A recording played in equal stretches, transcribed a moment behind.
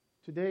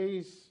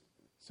Today's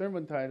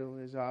sermon title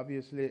is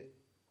obviously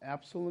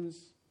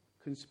Absalom's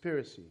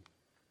Conspiracy.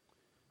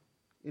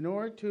 In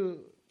order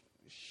to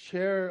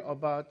share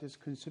about this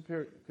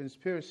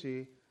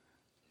conspiracy,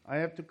 I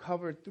have to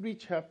cover 3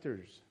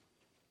 chapters.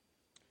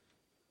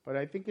 But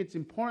I think it's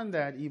important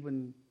that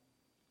even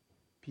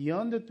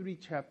beyond the 3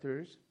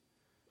 chapters,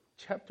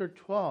 chapter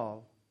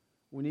 12,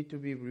 we need to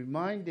be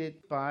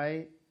reminded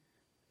by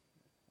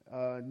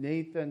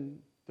Nathan,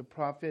 the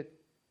prophet,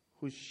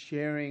 who's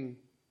sharing,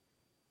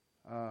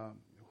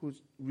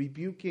 who's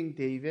rebuking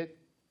David.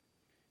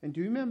 And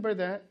do you remember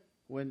that?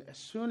 When as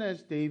soon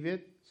as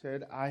David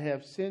said, I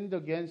have sinned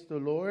against the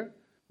Lord,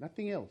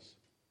 nothing else.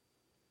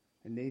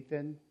 And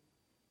Nathan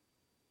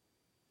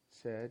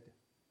said,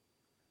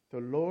 the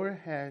Lord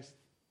has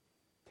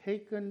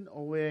taken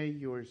away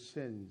your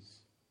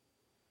sins.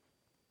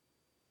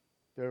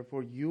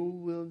 Therefore you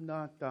will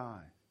not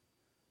die,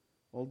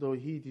 although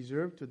he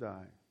deserved to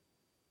die.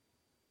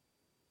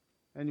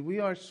 And we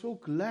are so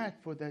glad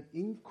for that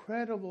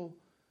incredible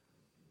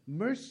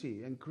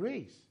mercy and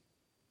grace.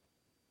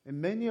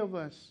 And many of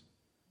us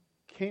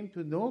came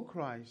to know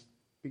Christ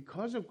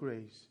because of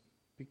grace,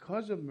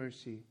 because of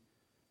mercy,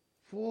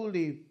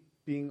 fully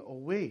being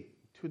awake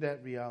to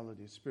that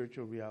reality,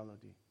 spiritual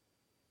reality.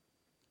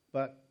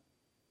 But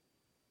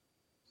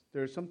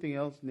there's something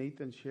else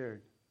Nathan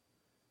shared.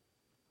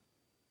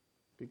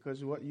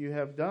 Because what you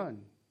have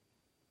done,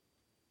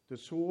 the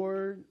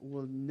sword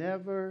will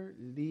never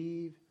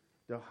leave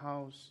the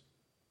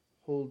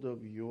household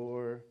of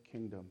your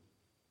kingdom,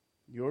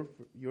 your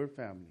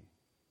family.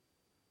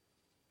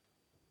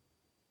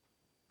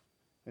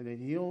 And then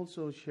he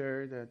also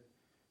shared that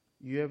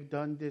you have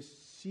done this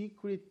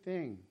secret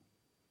thing,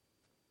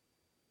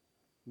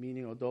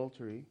 meaning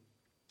adultery,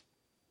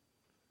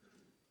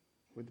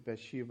 with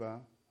Bathsheba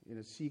in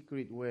a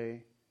secret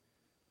way,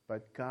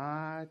 but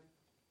God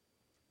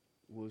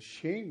will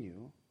shame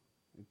you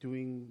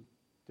doing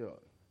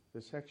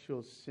the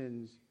sexual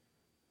sins,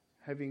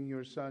 having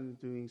your son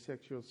doing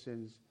sexual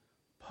sins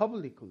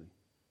publicly.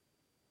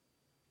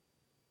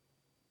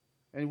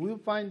 And we'll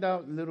find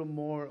out a little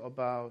more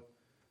about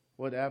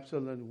what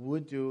Absalom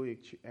would do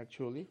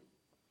actually.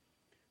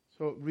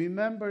 So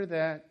remember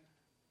that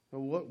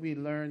what we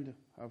learned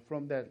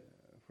from that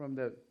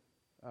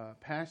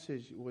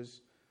passage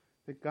was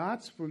that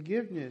God's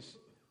forgiveness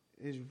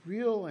is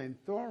real and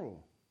thorough.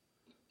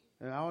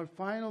 And our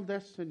final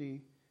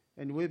destiny,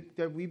 and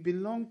that we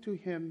belong to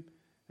Him,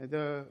 and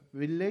the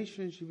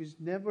relationship is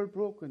never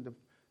broken.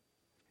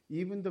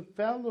 Even the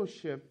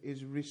fellowship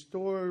is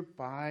restored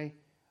by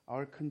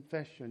our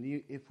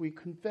confession. If we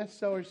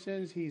confess our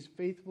sins, He is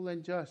faithful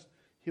and just.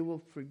 He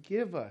will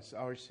forgive us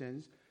our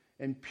sins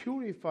and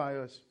purify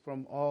us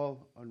from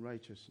all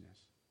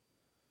unrighteousness.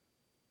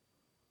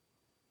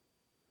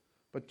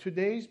 But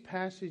today's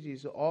passage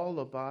is all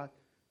about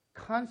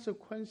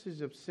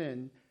consequences of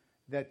sin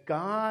that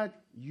God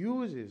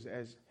uses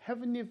as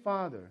Heavenly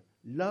Father,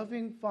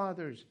 loving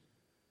Father's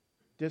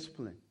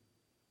discipline.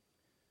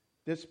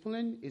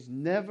 Discipline is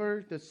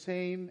never the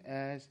same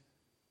as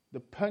the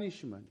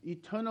punishment.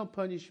 Eternal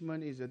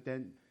punishment is a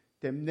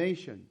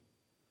damnation.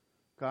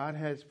 God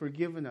has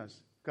forgiven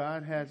us.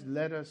 God has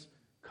let us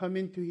come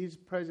into His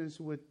presence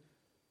with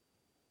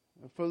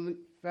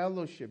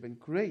fellowship and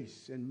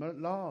grace and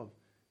love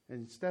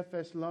and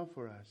steadfast love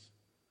for us.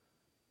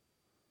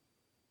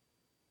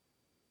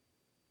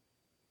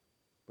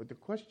 But the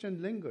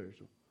question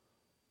lingers.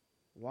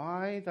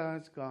 Why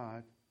does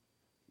God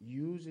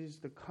use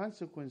the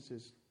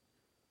consequences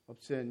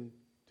of sin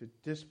to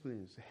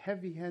discipline us,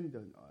 heavy-handed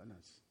on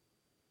us?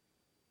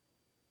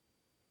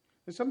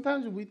 And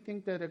sometimes we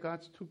think that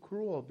God's too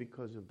cruel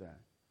because of that.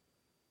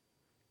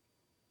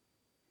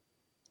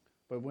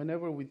 But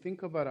whenever we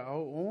think about our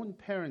own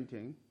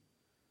parenting,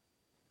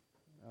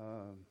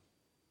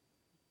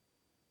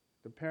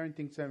 the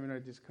parenting seminar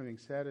this coming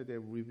Saturday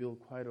will reveal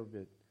quite a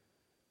bit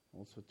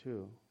also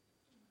too.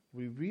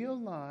 We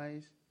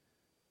realize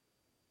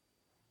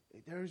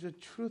there is a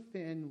truth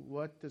in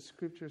what the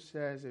scripture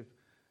says. If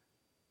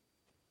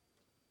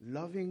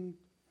loving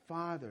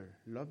father,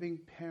 loving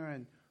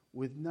parent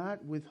would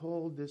not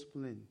withhold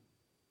discipline,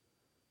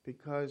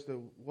 because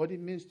what it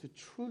means to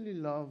truly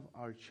love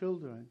our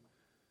children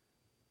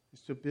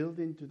is to build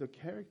into the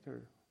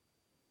character.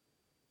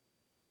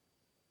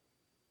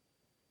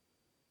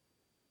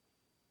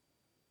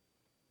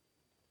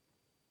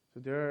 So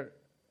there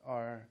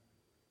are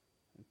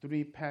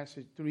 3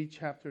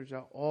 chapters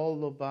are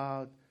all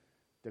about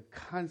the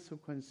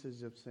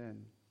consequences of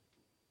sin.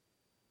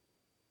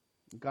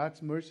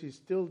 God's mercy is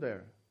still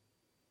there.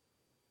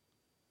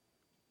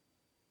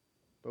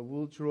 But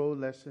we'll draw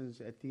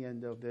lessons at the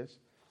end of this.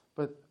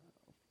 But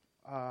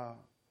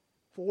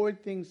 4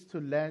 things to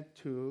lead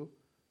to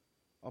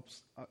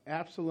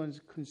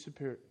Absalom's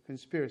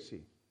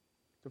conspiracy.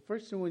 The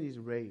first one is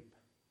rape.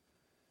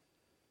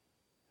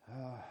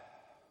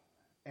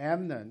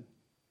 Amnon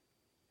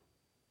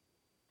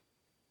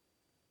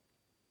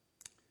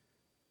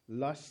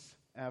lusts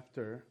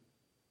after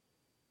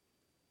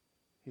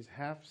his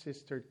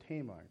half-sister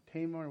Tamar.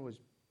 Tamar was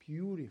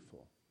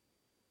beautiful.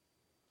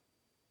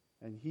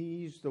 And he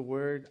used the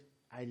word,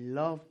 I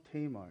love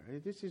Tamar.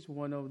 This is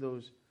one of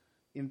those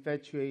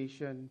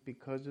infatuation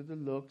because of the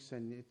looks,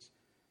 and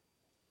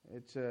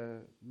it's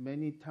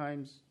many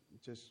times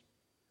just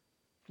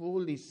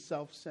fully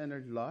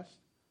self-centered lust.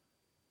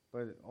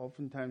 But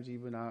oftentimes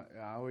even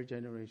our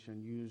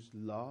generation used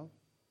love.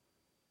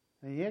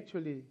 And he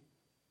actually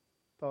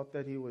thought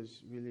that he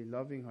was really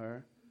loving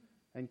her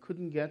and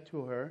couldn't get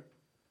to her.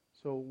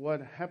 So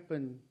what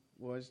happened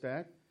was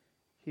that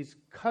his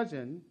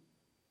cousin,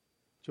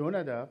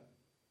 Jonadab,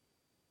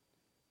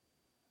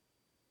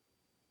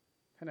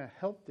 kind of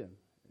helped him.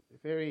 A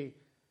very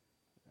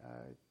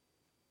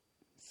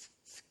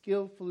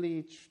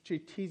skillfully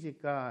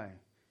strategic guy.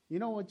 You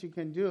know what you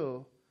can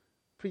do?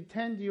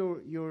 Pretend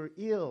you're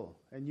ill,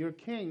 and your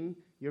king,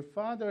 your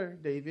father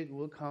David,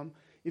 will come.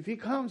 If he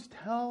comes,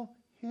 tell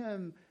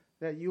him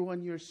that you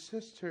want your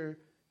sister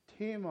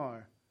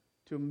Tamar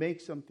to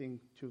make something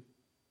to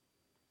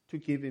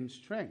give him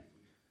strength.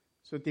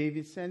 So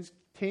David sends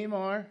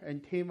Tamar,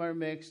 and Tamar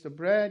makes the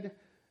bread,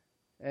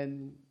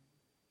 and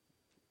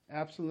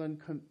Absalom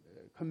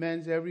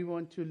commands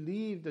everyone to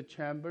leave the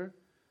chamber,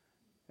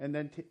 and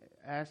then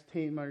asks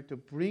Tamar to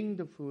bring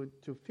the food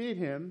to feed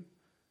him,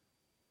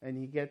 and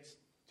he gets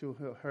to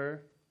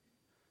her.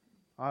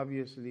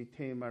 Obviously,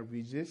 Tamar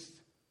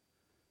resists.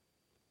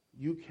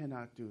 You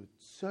cannot do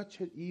such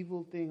an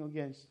evil thing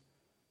against.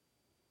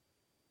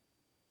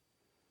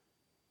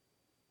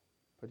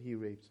 But he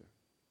rapes her.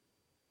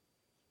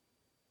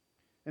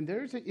 And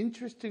there's an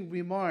interesting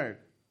remark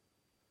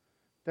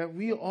that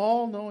we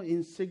all know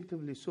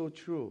instinctively, so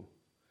true.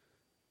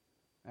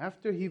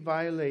 After he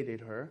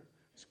violated her,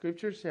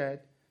 Scripture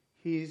said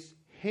his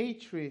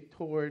hatred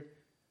toward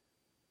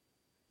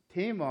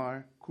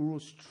Tamar grew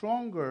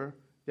stronger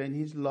than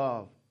his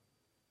love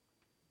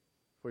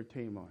for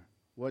Tamar.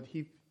 What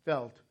he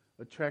felt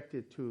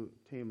attracted to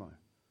Tamar.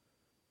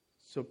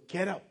 So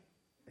get up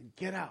and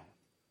get out.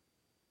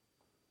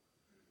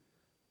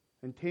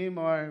 And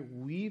Tamar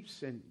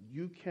weeps, and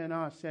you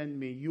cannot send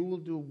me. You will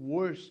do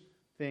worse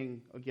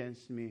thing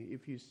against me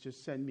if you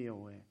just send me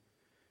away.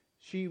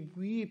 She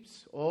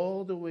weeps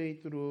all the way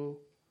through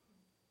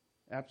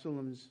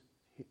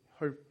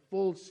her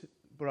full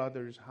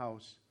brother's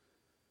house.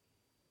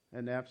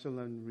 And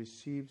Absalom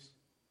receives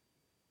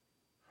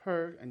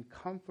her and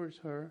comforts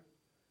her.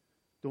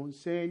 Don't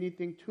say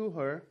anything to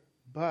her,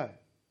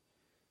 but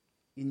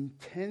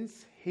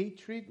intense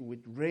hatred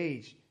with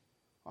rage.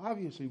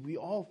 Obviously, we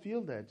all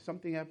feel that.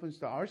 Something happens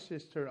to our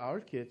sister, our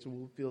kids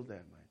will feel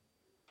that way.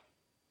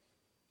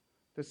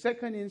 The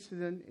second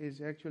incident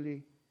is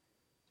actually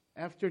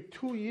after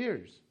 2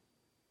 years.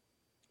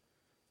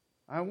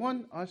 I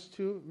want us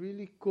to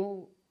really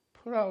go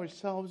put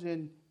ourselves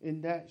in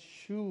that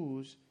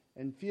shoes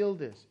and feel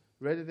this,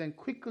 rather than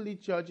quickly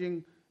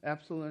judging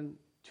Absalom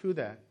to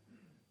that.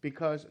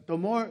 Because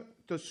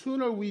the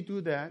sooner we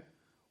do that,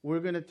 we're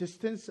going to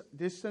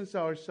distance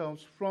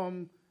ourselves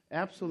from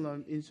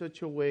Absalom in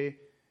such a way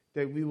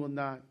that we will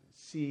not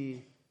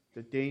see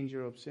the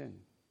danger of sin.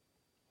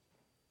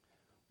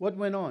 What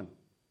went on?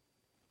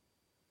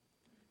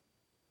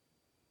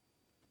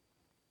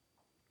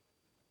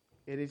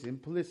 It is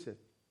implicit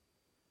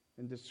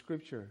in the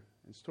scripture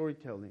and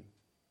storytelling.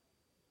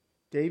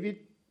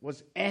 David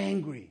was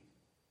angry.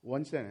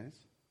 One sentence.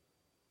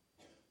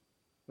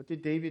 What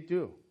did David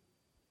do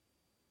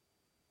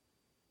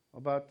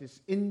about this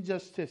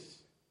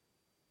injustice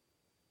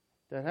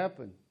that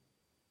happened?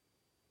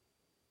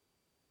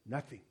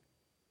 Nothing.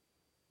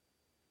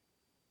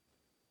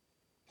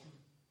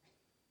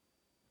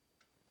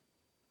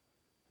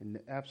 And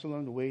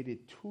Absalom waited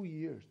 2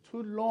 years,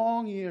 2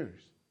 long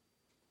years.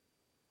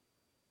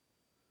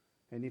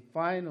 And he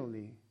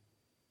finally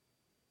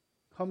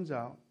comes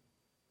out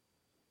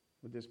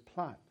with this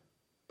plot,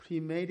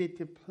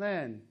 premeditated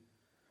plan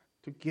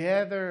to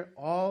gather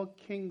all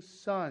king's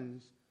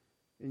sons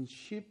in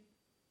sheep,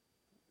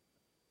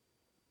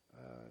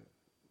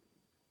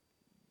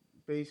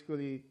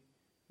 basically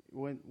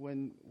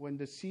when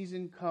the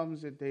season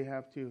comes that they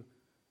have to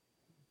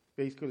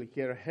basically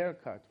get a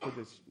haircut for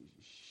the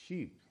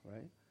sheep,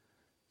 right?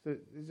 So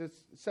it's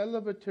a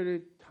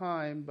celebratory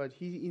time, but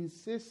he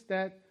insists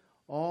that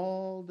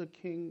all the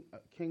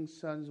king's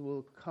sons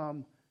will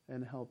come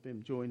and help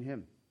him, join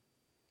him.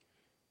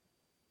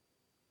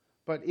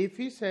 But if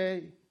he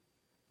say,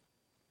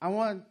 I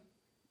want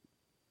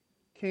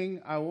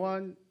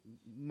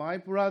my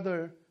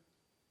brother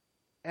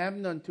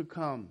Amnon to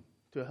come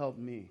to help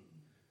me,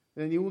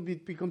 then he will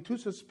become too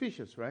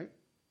suspicious, right?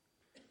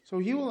 So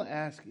he will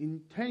ask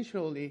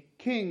intentionally,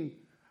 King,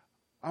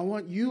 I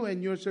want you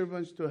and your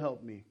servants to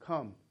help me.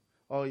 Come,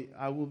 or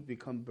I will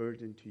become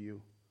burden to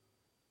you.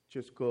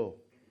 Just go.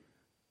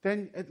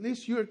 Then at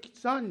least your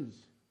sons,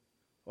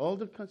 all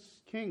the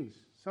king's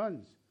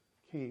sons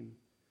came.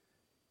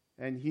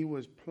 And he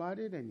was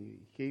plotted, and he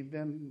gave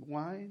them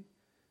wine,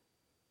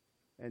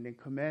 and then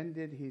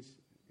commanded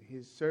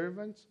his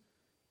servants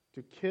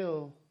to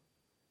kill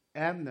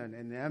Amnon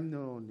and Amnon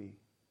only.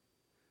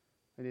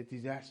 And a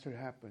disaster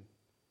happened.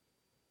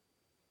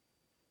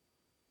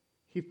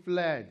 He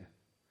fled.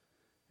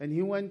 And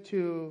he went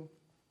to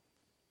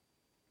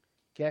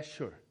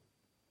Geshur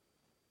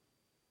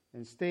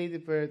and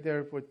stayed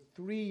there for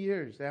 3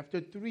 years. After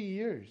 3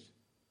 years,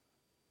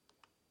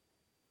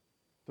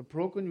 the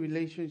broken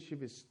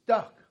relationship is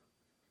stuck.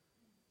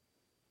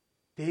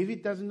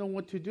 David doesn't know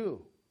what to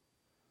do.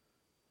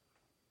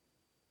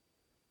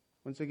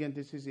 Once again,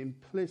 this is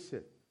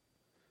implicit.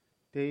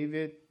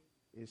 David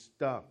is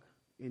stuck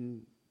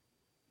in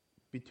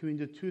between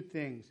the two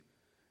things.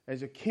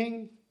 As a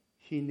king,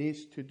 he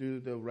needs to do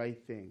the right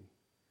thing,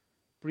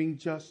 bring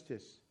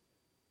justice,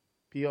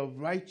 be a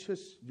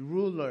righteous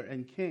ruler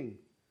and king,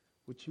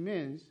 which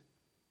means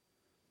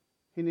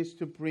he needs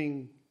to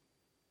bring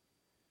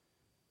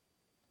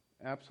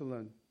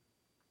Absalom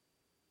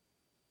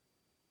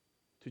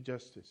to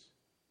justice.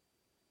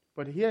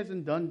 But he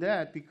hasn't done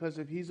that because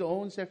of his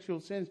own sexual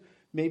sins.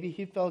 Maybe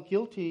he felt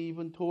guilty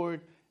even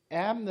toward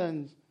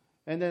Amnon's,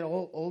 and then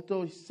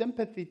although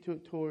sympathy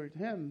toward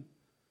him.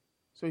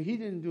 So he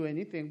didn't do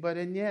anything.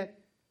 And yet,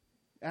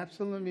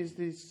 Absalom is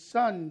the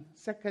son,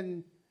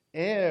 second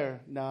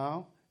heir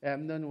now.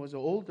 Amnon was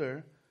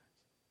older.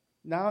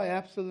 Now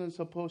Absalom's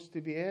supposed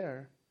to be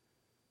heir.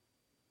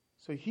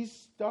 So he's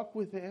stuck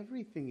with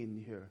everything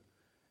in here.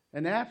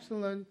 And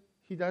Absalom,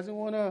 he doesn't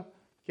want to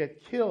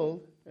get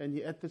killed, and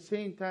at the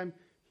same time,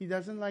 he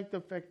doesn't like the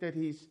fact that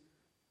he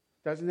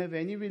doesn't have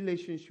any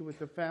relationship with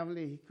the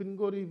family. He couldn't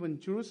go to even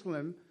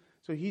Jerusalem,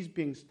 so he's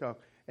being stuck.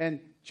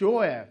 And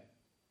Joab,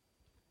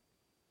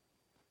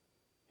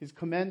 his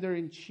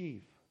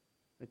commander-in-chief,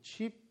 the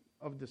chief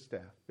of the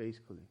staff,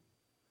 basically,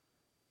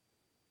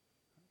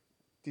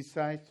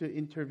 decides to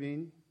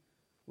intervene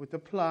with a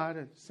plot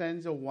and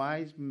sends a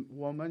wise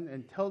woman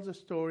and tells a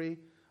story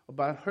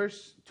about her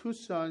two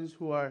sons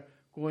who are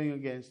going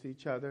against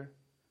each other.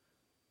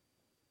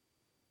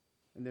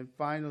 And then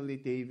finally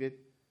David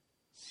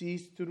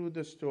sees through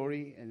the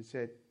story and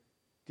said,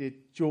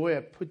 "Did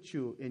Joab put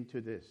you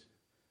into this?"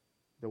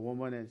 The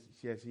woman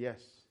says,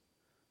 "Yes."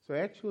 So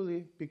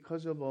actually,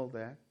 because of all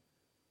that,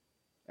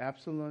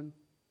 Absalom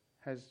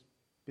has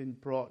been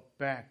brought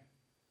back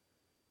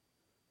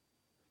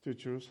to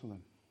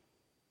Jerusalem.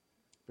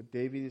 But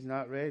David is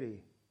not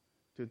ready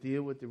to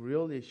deal with the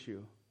real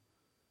issue.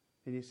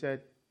 And he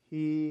said,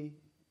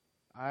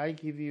 I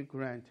give you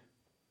grant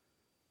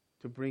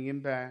to bring him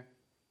back,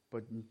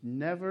 but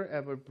never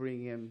ever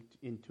bring him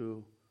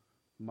into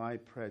my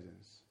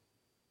presence.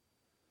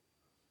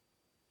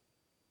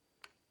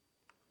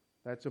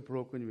 That's a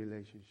broken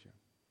relationship.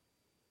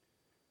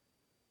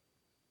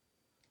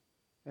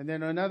 And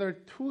then another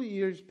 2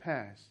 years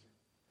passed.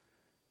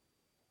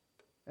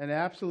 And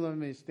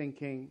Absalom is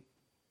thinking,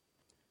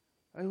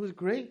 it was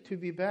great to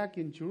be back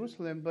in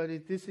Jerusalem,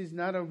 but this is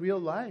not a real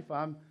life.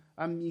 I'm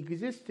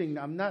existing,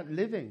 I'm not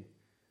living,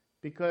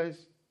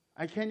 because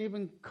I can't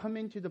even come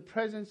into the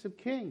presence of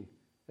King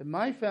and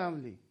my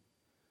family.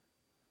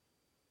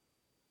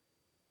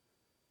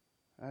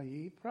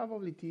 He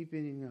probably deep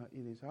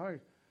in his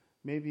heart,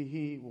 maybe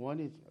he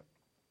wanted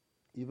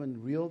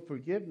even real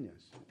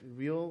forgiveness,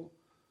 real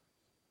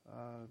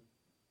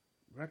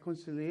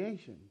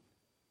reconciliation.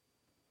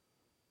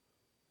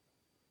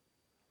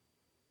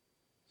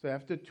 So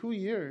after 2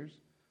 years,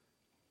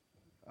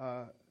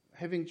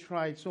 having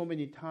tried so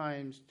many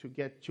times to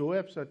get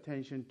Joab's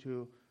attention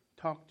to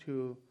talk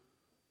to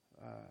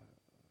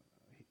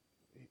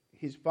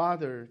his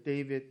father,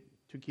 David,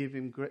 to give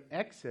him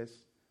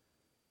access,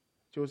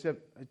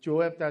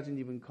 Joab doesn't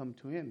even come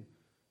to him.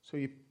 So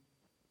he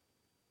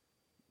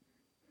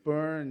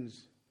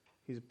burns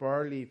his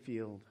barley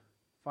field,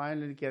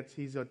 finally gets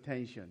his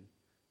attention.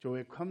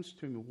 Joab comes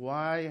to him,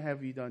 "Why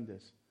have you done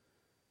this?"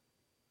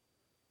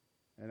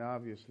 And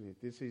obviously,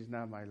 this is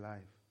not my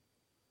life.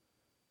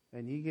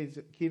 And he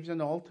gives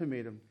an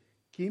ultimatum.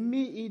 Give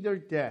me either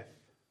death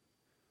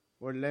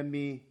or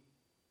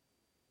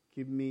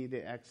give me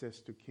the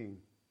access to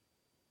king.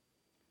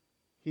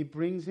 He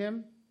brings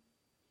him,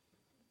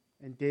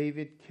 and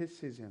David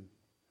kisses him.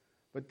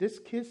 But this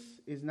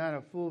kiss is not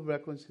a full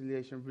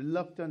reconciliation.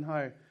 Reluctant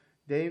heart.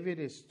 David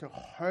is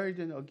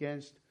hardened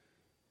against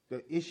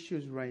the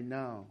issues right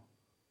now.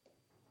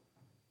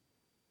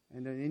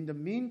 And then in the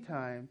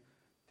meantime,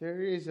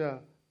 there is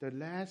the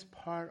last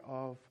part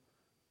of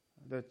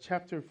the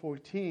chapter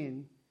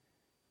 14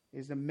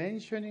 is the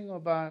mentioning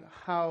about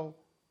how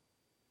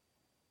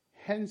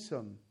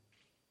handsome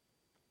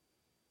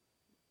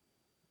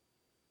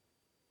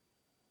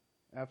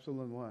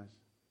Absalom was,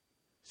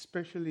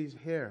 especially his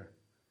hair.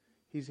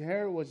 His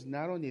hair was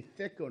not only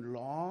thick or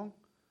long,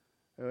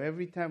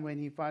 every time when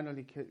he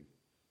finally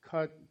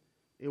cut,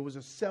 it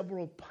was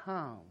several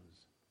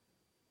pounds.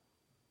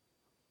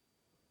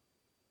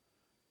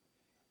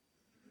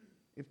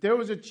 If there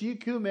was a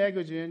GQ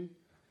magazine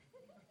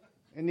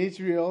in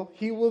Israel,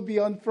 he will be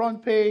on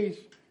front page,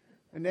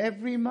 and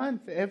every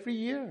month, every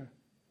year.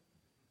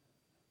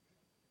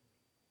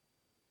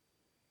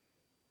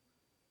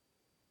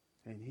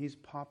 And his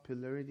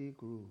popularity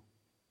grew.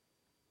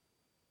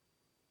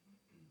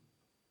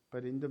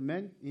 But in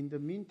the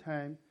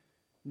meantime,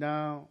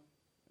 now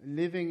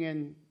living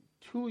in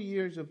 2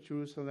 years of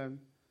Jerusalem,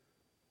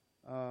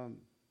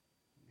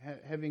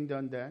 having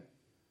done that,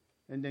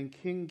 and then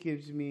king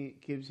gives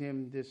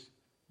him this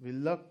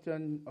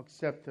reluctant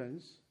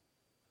acceptance,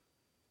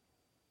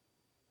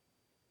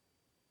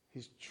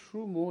 his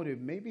true motive,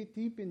 maybe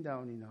deep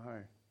down in the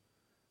heart,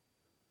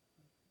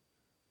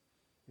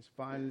 is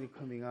finally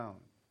coming out.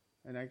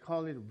 And I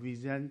call it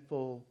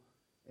resentful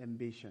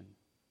ambition.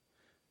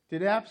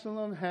 Did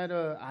Absalom had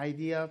an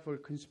idea for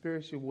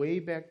conspiracy way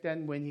back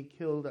then when he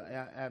killed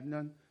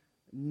Amnon?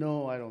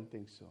 No, I don't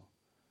think so.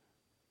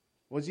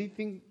 Was he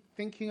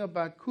thinking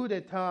about coup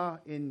d'etat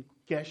in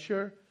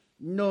Geshur?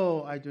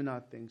 No, I do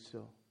not think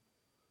so.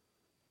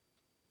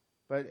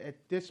 But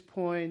at this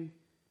point,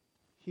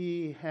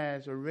 he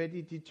has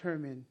already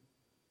determined,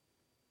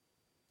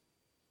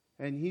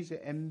 and his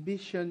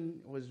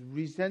ambition was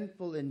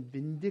resentful and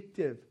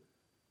vindictive.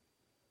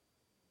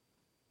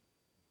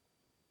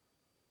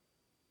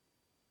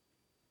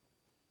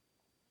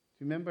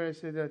 Remember I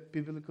said that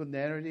biblical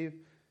narrative,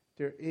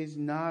 there is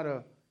not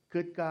a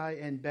good guy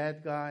and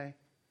bad guy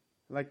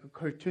like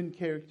cartoon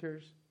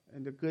characters,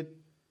 and the good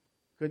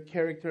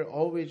character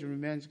always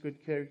remains good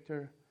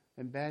character,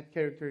 and bad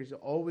characters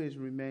always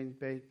remain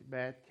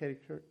bad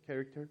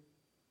character.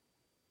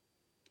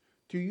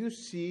 Do you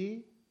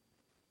see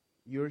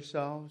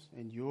yourselves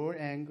and your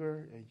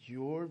anger and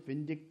your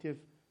vindictive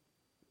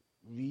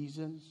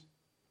reasons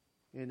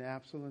in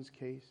Absalom's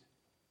case?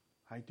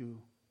 I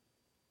do.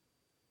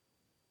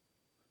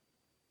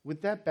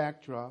 With that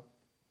backdrop,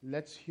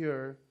 let's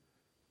hear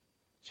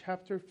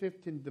chapter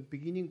 15, the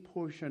beginning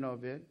portion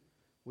of it,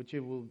 which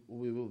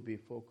we will be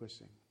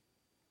focusing.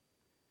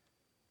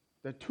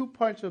 The two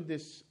parts of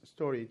this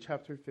story,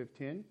 chapter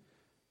 15,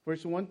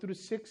 verse 1 through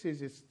 6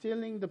 is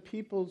stealing the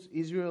people's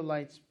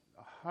Israelites'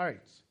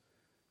 hearts.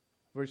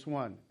 Verse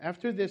 1,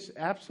 after this,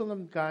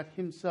 Absalom got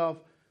himself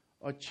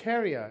a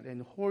chariot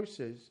and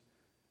horses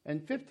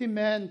and 50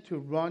 men to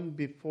run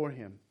before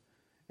him.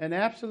 And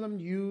Absalom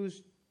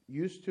used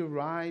to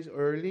rise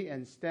early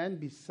and stand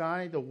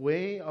beside the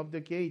way of the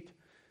gate.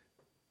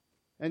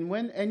 And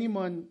when any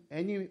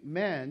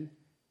man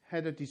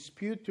had a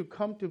dispute to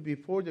come to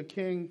before the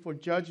king for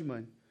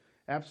judgment,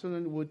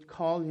 Absalom would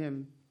call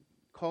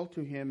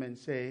to him and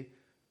say,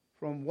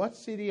 "From what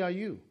city are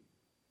you?"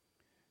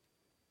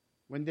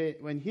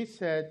 When he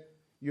said,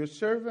 "Your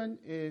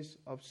servant is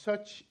of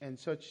such and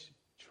such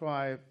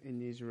tribe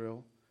in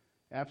Israel,"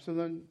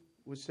 Absalom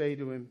would say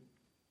to him,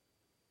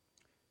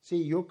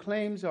 "See, your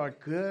claims are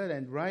good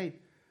and right,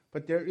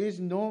 but there is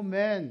no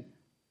man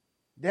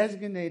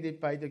designated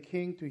by the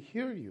king to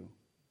hear you."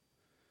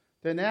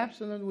 Then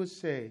Absalom would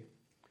say,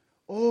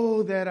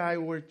 "Oh, that I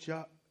were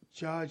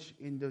judge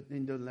in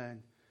the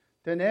land.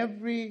 Then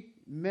every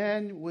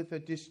man with a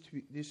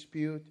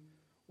dispute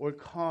or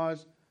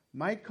cause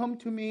might come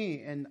to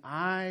me, and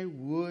I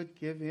would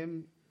give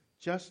him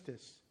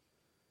justice."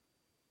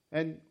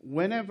 And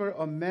whenever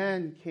a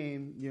man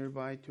came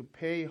nearby to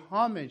pay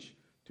homage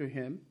to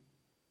him,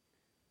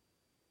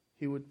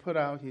 he would put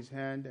out his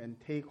hand and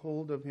take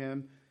hold of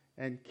him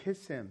and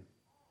kiss him.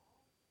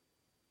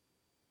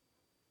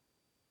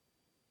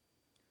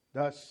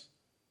 Thus,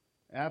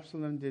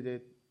 Absalom did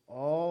it to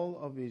all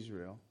of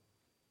Israel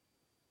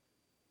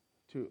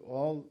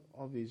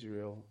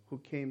who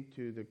came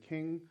to the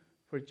king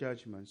for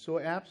judgment. So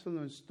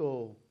Absalom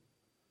stole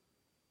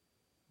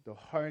the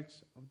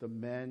hearts of the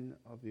men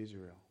of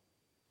Israel.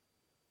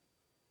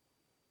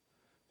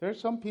 There are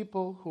some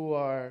people who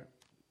are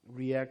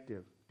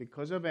reactive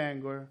because of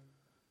anger,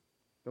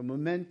 the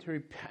momentary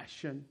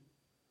passion,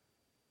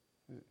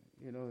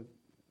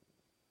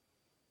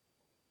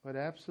 but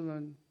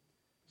Absalom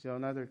is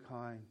another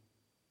kind.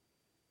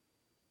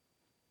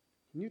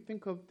 Can you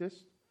think of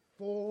this?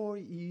 4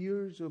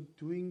 years of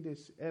doing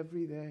this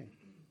every day.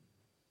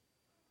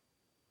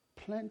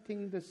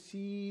 Planting the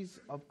seeds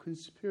of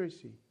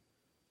conspiracy.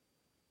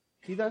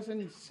 He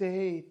doesn't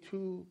say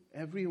to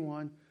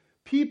everyone,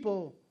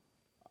 "People,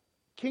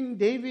 King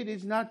David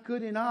is not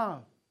good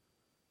enough.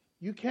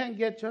 You can't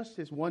get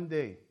justice one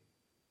day.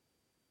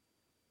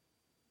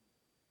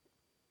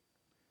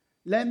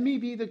 Let me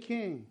be the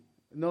king."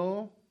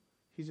 No,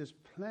 he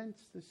just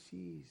plants the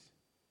seeds.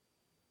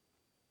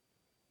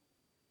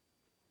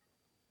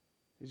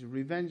 His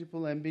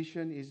revengeful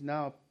ambition is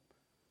now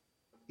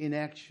in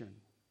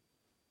action.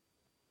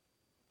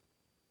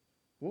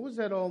 What was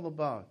that all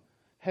about?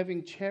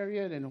 Having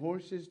chariot and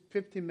horses,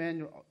 50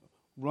 men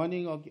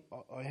running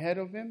ahead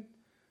of him?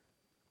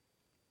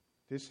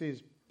 This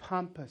is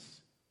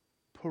pompous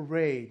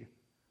parade,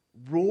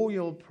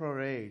 royal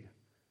parade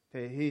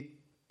that he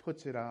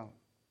puts it out.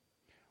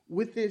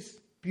 With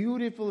his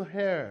beautiful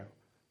hair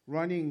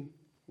running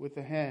with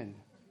the hand,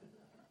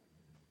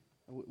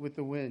 with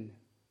the wind.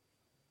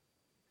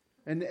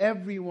 And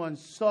everyone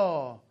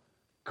saw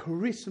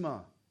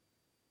charisma.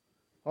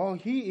 Oh,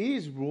 he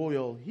is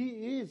royal.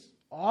 He is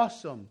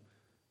awesome.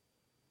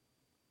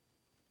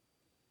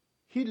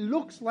 He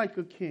looks like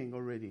a king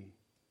already.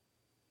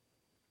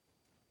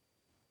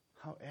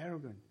 How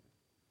arrogant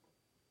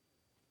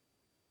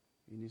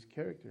in his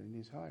character, in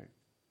his heart.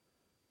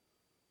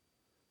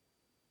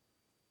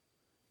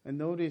 And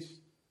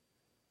notice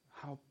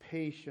how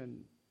patient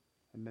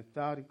and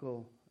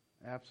methodical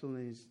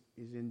Absalom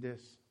is in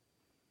this.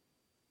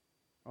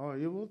 Oh,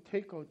 it will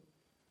take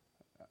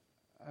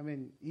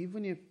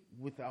even if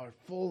with our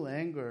full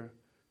anger,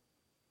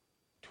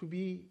 to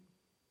be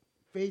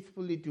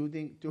faithfully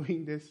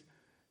doing this,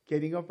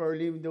 getting up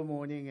early in the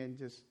morning and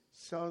just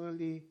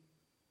subtly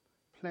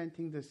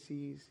planting the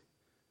seeds,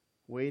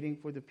 waiting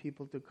for the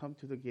people to come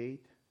to the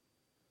gate.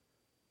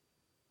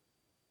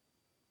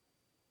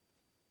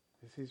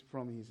 This is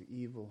from his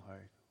evil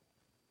heart.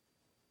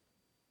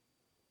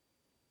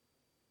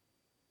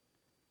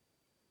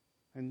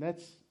 And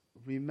let's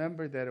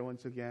remember that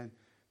once again.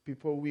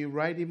 Before we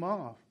write him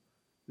off,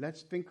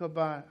 let's think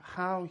about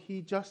how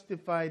he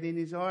justified in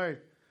his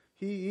heart.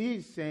 He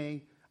is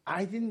saying,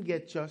 I didn't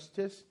get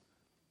justice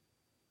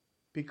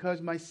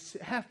because my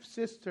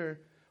half-sister,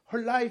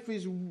 her life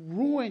is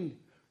ruined.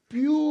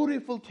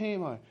 Beautiful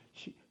Tamar.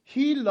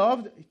 He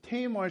loved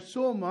Tamar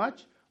so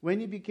much. When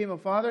he became a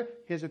father,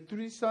 he has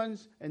 3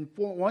 sons and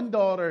 1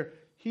 daughter.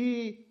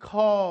 He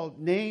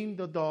named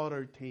the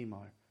daughter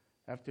Tamar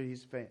after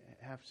his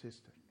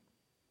half-sister.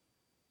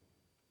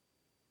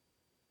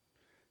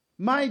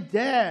 My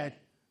dad,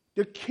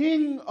 the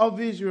king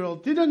of Israel,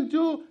 didn't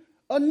do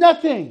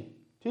nothing.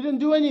 Didn't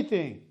do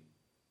anything.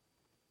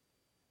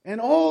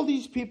 And all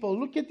these people,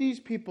 look at these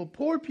people,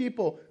 poor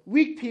people,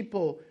 weak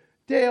people,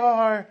 they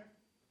are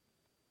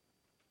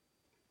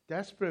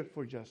desperate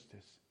for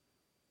justice.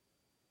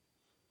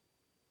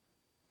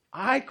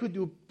 I could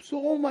do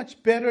so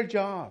much better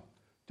job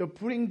to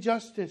bring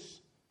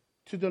justice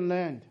to the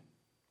land.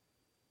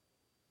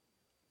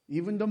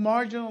 Even the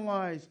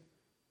marginalized,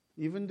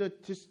 even the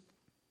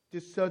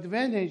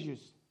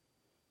disadvantaged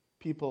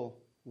people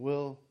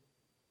will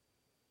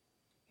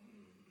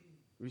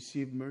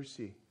receive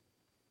mercy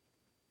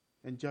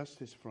and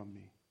justice from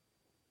me.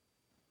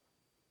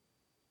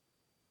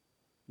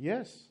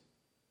 Yes,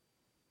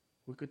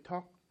 we could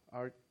talk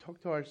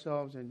to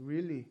ourselves and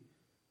really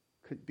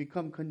could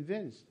become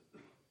convinced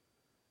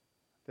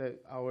that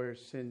our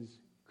sins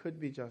could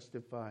be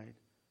justified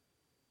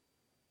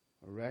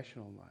or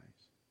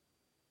rationalized.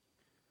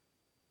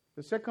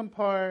 The second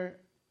part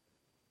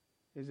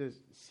is a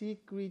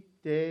secret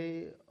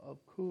day of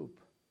coup.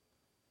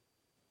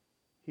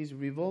 He's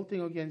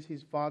revolting against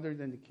his father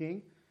and the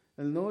king.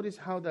 And notice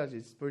how does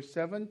it. Verse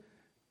 7.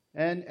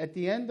 And at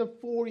the end of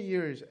 4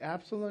 years,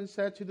 Absalom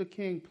said to the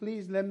king,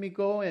 please let me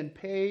go and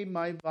pay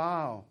my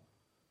vow,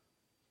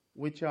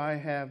 which I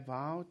have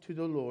vowed to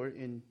the Lord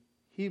in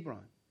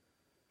Hebron.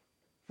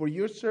 For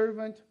your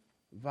servant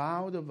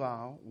vowed a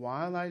vow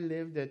while I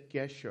lived at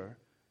Geshur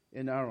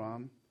in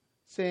Aram,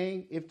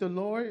 saying, if the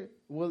Lord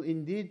will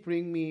indeed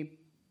bring me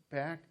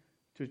back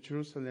to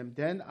Jerusalem,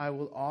 then I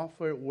will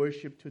offer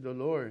worship to the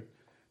Lord.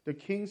 The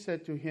king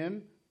said to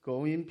him,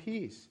 go in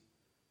peace.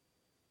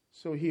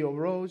 So he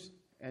arose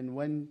and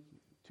went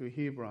to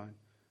Hebron.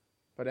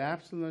 But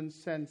Absalom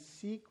sent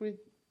secret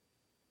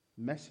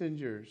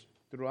messengers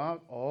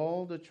throughout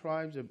all the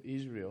tribes of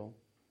Israel,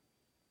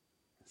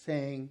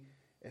 saying,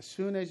 as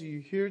soon as you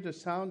hear the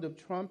sound of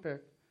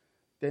trumpet,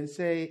 then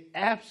say,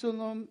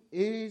 Absalom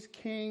is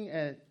king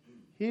at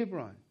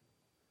Hebron.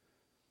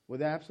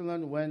 With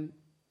Absalom went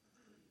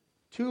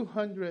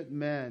 200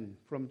 men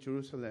from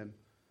Jerusalem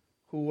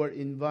who were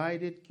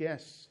invited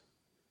guests.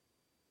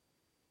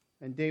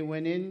 And they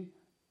went in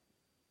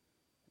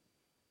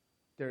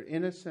their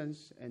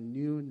innocence and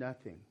knew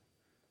nothing.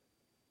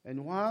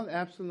 And while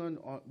Absalom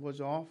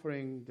was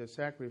offering the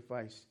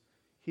sacrifice,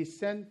 he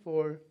sent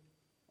for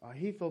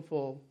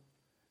Ahithophel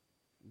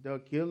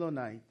the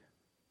Gilonite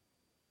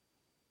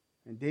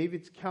and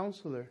David's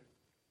counselor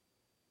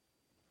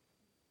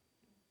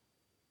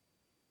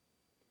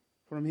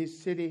from his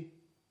city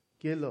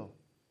Gilo.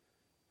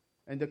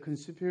 And the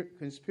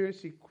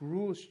conspiracy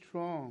grew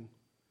strong,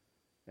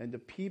 and the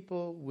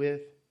people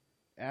with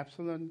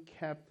Absalom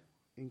kept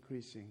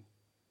increasing.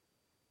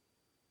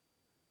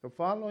 The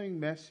following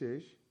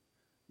message,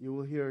 you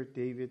will hear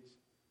David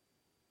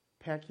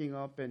packing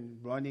up and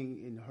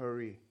running in a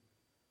hurry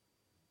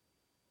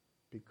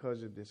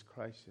because of this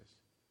crisis.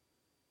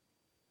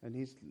 And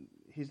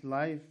his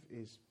life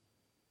is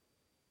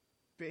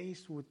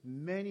faced with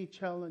many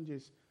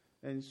challenges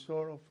and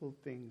sorrowful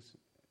things,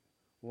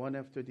 one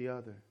after the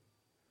other.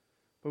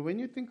 But when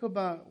you think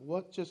about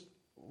what just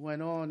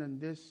went on in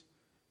this,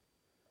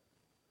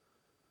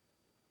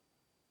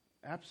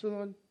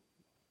 Absalom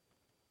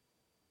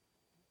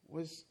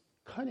was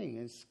cunning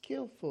and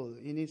skillful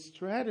in his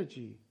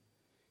strategy.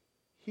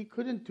 He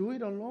couldn't do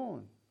it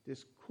alone,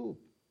 this coup.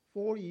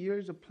 4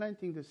 years of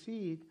planting the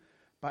seed.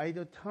 By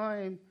the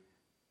time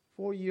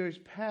 4 years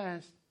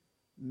passed,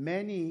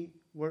 many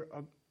were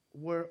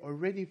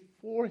already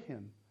for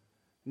him.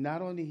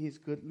 Not only his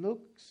good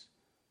looks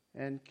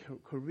and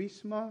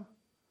charisma,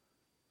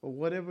 or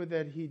whatever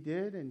that he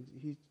did, and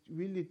he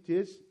really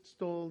did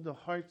stole the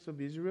hearts of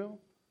Israel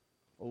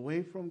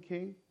away from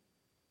king.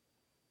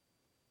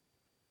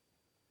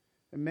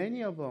 And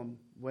many of them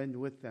went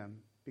with them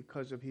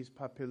because of his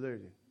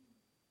popularity.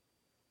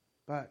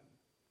 But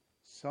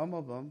some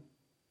of them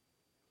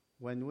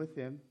went with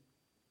him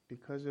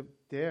because of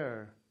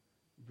their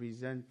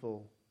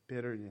resentful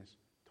bitterness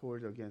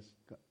toward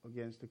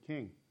against the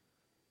king.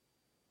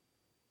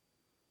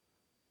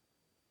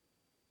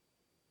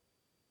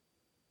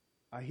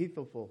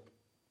 Ahithophel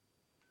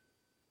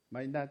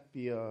might not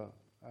be a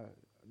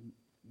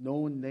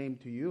known name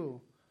to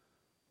you,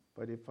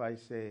 but if I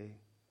say,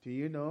 do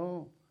you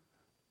know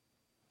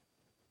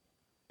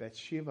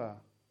Bathsheba,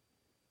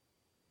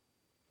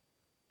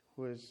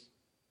 who was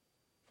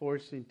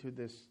forced into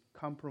this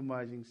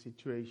compromising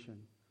situation?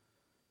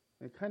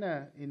 And kind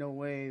of in a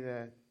way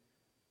that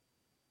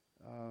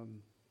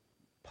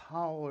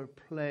power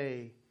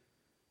play,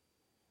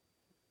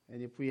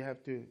 and if we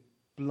have to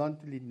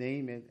bluntly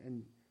name it,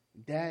 and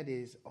that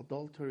is,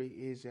 adultery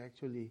is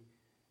actually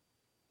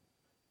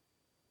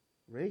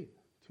rape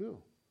too.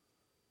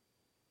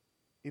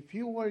 If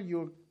you were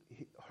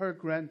her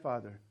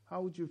grandfather,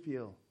 how would you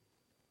feel?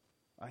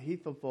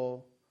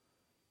 Ahithophel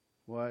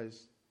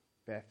was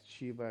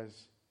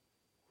Bathsheba's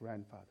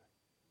grandfather.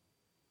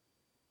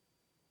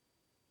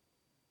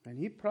 And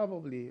he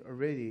probably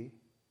already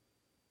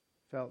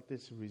felt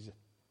this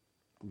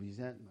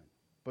resentment.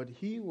 But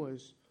he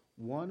was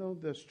one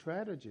of the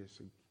strategists,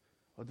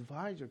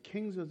 advisor,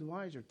 king's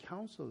advisor,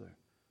 counselor.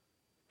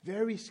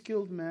 Very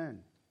skilled man,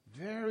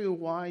 very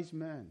wise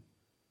man.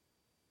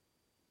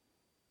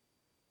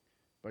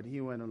 But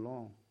he went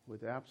along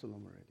with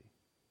Absalom already.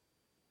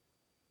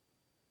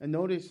 And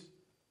notice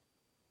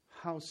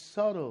how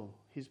subtle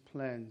his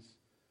plans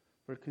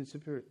for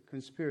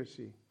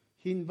conspiracy.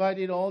 He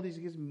invited all these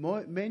guys.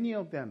 Many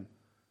of them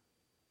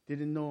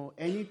didn't know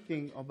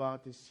anything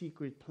about the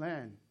secret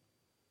plan,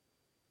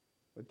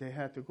 but they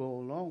had to go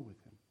along with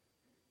him.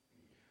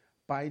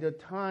 By the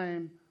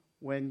time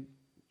when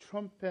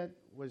trumpet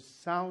was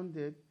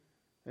sounded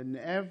and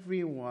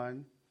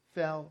everyone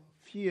felt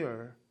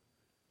fear,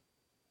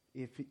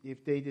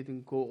 if they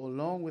didn't go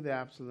along with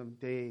Absalom,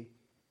 they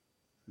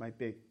might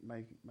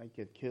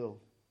get killed.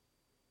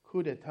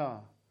 Coup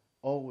d'etat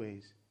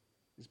always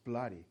is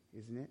bloody,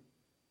 isn't it?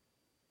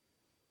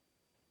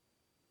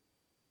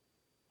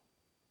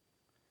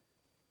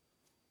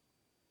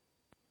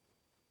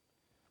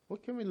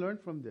 What can we learn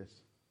from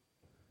this?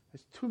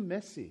 It's too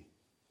messy.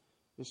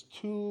 It's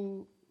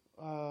too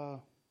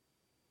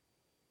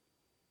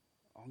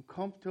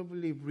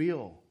uncomfortably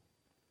real.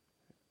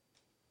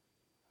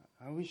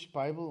 I wish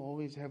Bible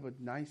always have a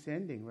nice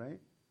ending, right?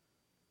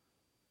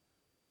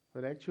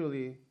 But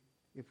actually,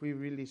 if we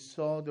really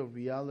saw the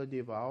reality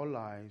of our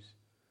lives,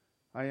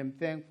 I am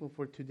thankful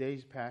for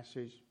today's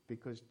passage,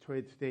 because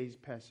today's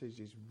passage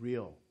is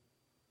real.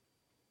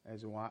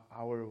 As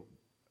our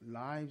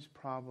lives'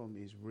 problem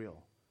is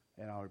real,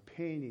 and our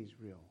pain is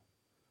real.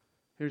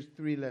 Here's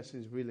 3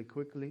 lessons really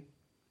quickly.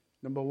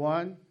 Number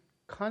 1,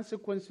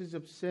 consequences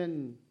of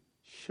sin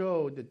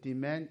show the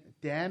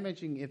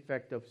damaging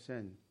effect of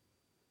sin.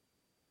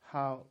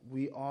 How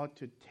we ought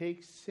to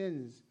take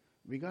sins,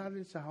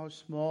 regardless of how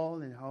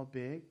small and how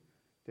big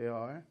they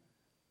are,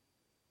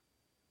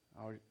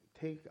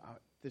 take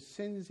the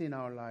sins in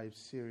our lives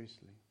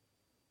seriously.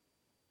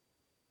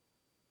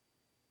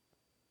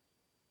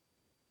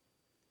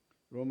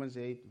 Romans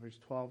 8, verse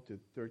 12 to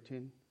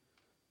 13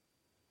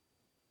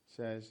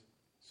 says,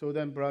 "So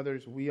then,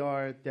 brothers, we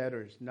are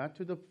debtors, not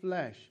to the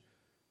flesh,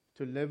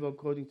 to live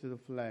according to the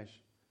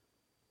flesh.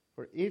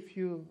 For if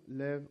you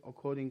live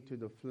according to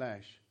the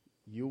flesh,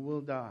 you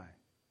will die.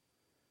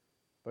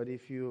 But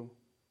if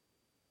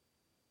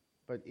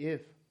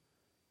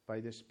by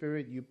the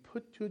Spirit you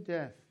put to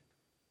death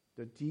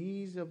the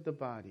deeds of the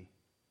body,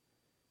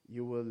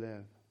 you will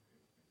live."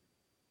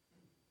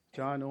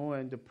 John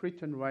Owen, the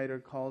Puritan writer,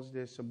 calls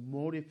this a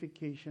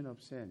mortification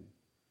of sin.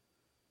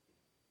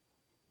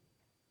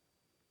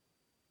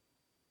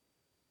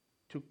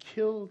 To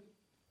kill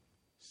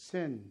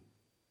sin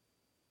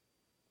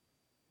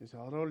is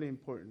utterly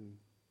important,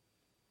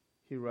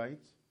 he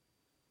writes,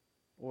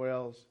 or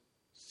else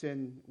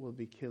sin will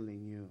be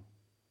killing you.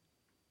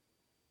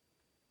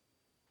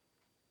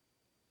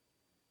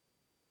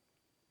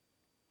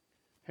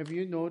 Have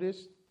you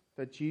noticed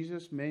that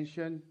Jesus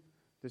mentioned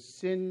the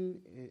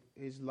sin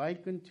is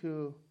likened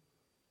to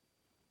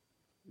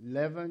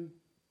leaven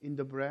in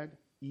the bread,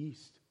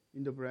 yeast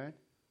in the bread?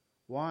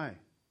 Why?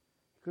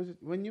 Because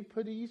when you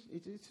put yeast,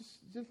 it's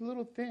just a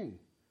little thing.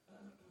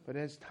 But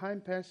as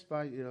time passes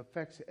by, it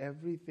affects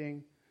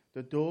everything.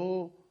 The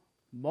dough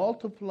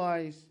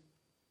multiplies.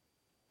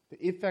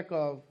 The effect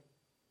of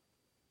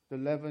the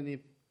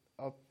leaven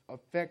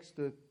affects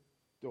the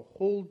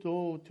whole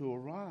dough to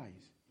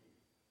arise.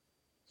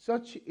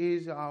 Such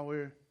is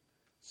our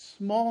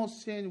small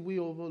sin we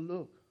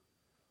overlook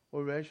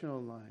or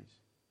rationalize.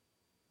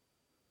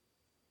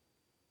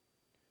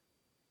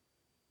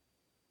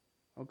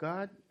 Oh,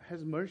 God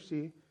has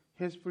mercy.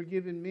 He has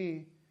forgiven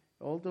me.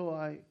 Although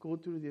I go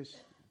through this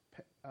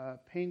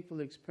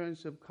painful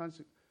experience of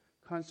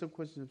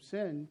consequences of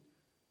sin,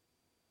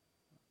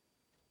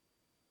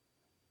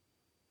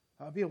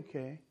 I'll be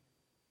okay.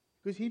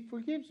 Because He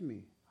forgives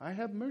me. I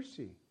have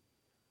mercy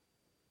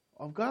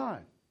of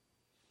God.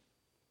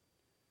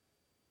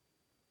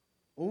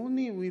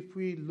 only if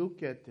we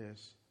look at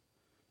this,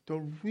 the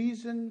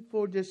reason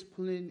for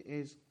discipline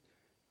is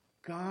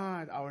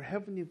God, our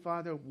Heavenly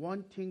Father,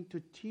 wanting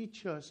to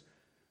teach us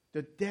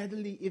the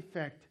deadly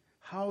effect,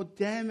 how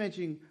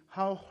damaging,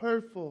 how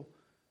hurtful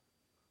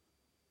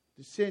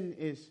the sin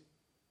is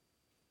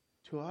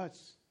to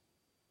us.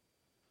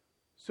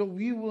 So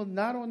we will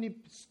not only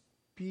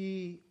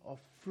be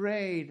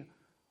afraid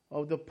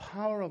of the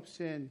power of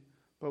sin,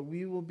 but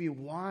we will be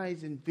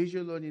wise and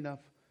vigilant enough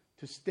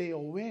to stay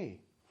away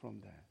from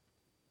that.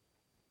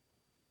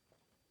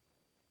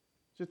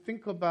 So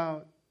think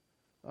about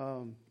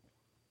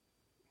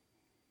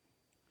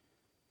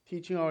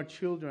teaching our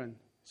children,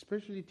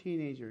 especially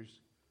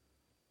teenagers,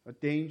 a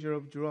danger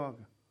of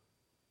drug,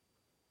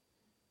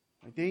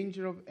 a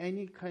danger of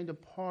any kind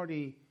of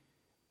party,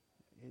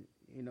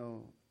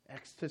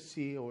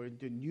 ecstasy, or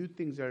the new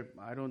things are,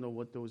 I don't know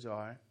what those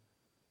are.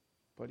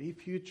 But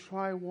if you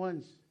try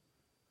once,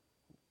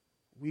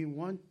 we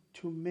want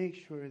to make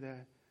sure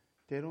that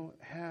they don't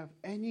have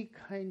any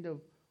kind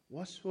of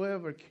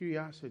whatsoever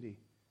curiosity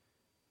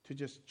to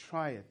just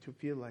try it, to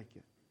feel like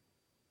it.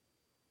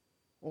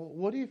 Or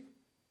what if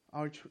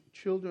our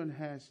children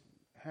has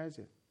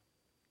it,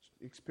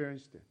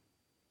 experienced it?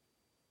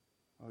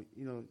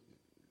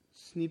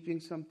 Sniffing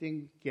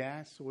something,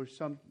 gas or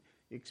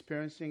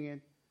experiencing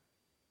it.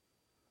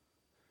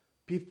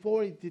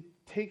 Before it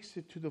takes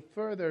it to the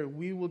further,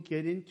 we will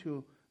get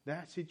into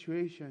that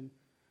situation.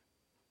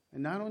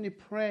 And not only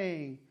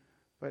praying,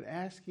 but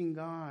asking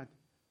God,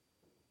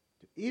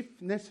 if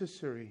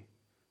necessary,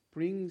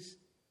 brings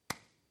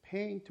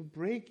pain to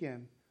break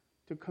him,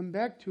 to come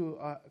back to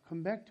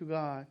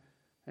God,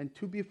 and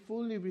to be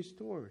fully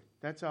restored.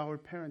 That's our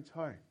parents'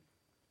 heart,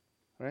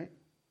 right?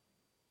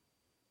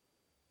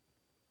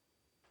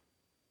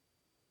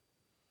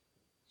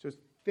 So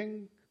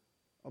think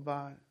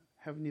about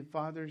Heavenly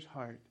Father's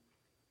heart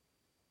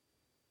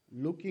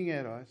looking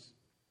at us,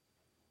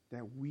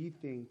 that we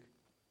think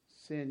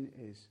sin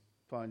is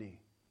funny.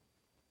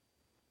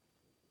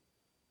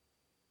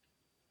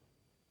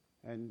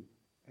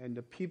 And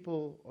the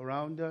people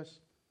around us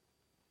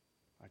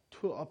are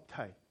too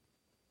uptight.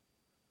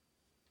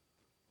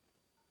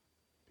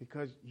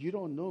 Because you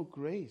don't know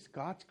grace.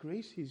 God's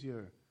grace is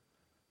here.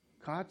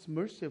 God's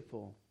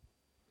merciful.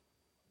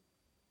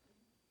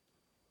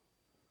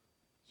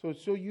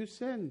 So you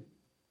sin,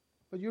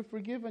 but you're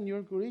forgiven.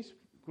 Your grace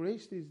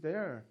is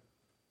there.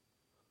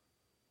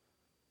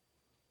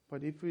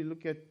 But if we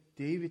look at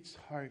David's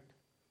heart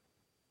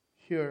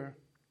here,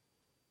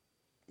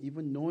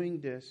 even knowing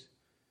this,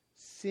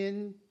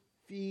 sin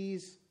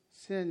feeds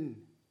sin.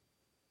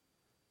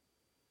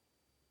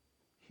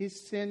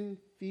 His sin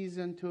feeds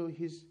unto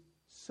his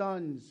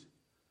sons,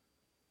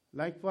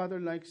 like father,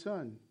 like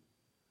son.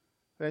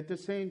 But at the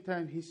same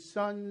time, his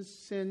son's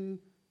sin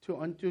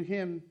unto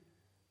him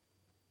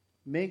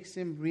makes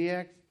him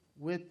react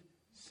with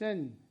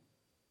sin.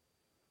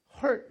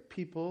 Hurt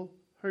people.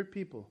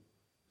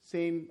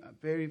 Same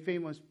very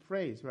famous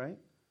phrase, right?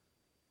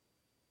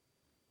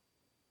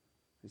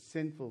 The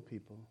sinful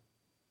people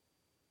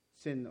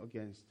sin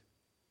against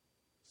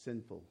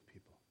sinful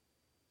people.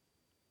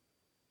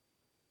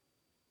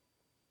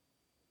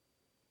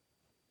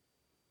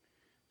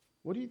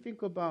 What do you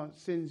think about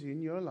sins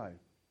in your life?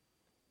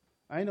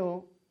 I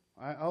know,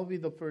 I'll be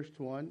the first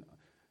one.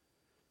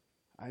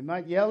 I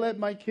might yell at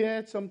my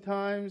kids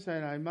sometimes,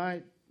 and I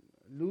might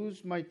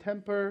lose my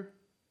temper.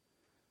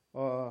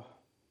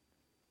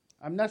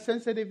 I'm not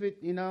sensitive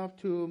enough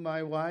to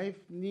my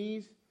wife's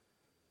needs.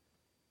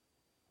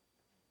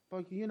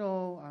 But,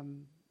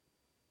 I'm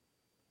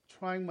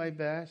trying my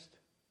best.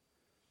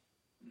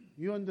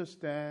 You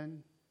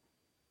understand.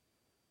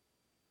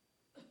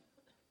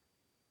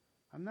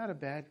 I'm not a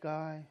bad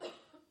guy.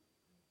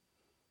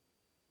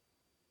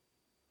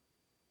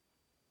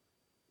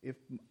 If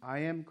I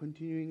am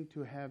continuing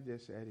to have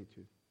this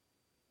attitude,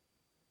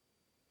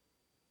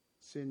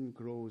 sin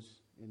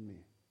grows in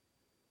me.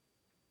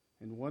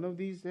 And one of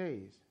these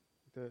days,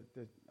 the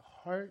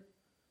heart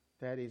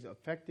that is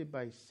affected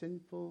by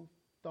sinful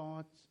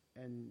thoughts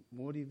and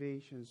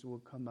motivations will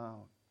come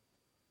out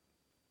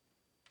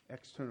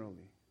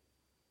externally.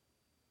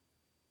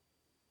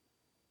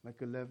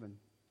 Like a leaven,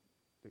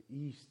 the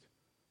yeast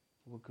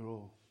will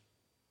grow.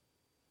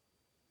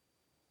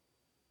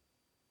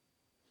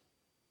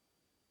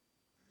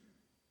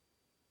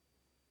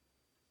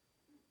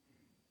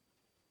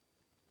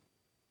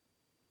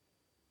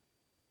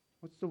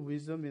 What's the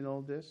wisdom in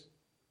all this?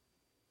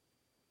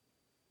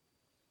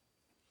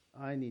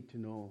 I need to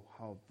know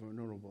how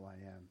vulnerable I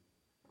am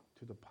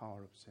to the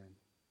power of sin.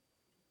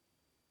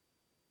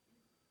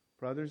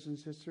 Brothers and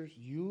sisters,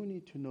 you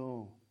need to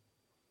know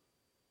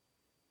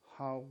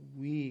how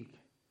weak,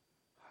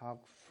 how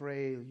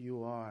frail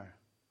you are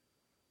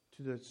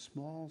to the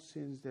small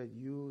sins that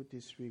you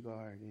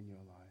disregard in your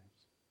lives.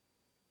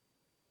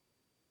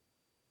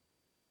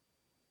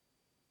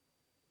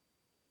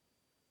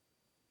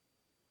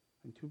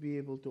 And to be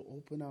able to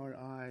open our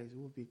eyes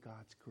will be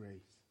God's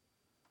grace.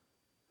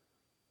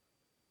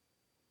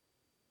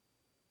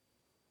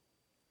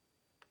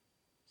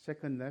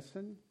 Second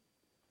lesson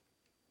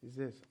is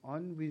this: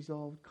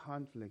 unresolved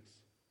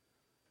conflicts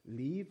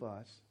leave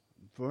us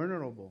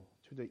vulnerable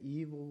to the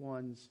evil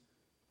one's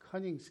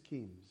cunning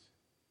schemes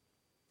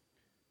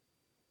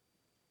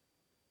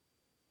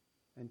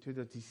and to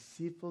the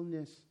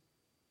deceitfulness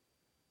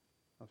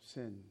of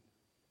sin.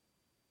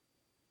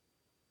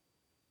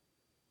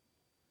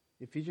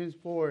 Ephesians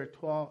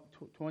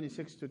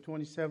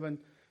 4:26-27,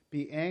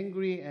 be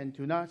angry and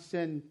do not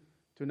sin.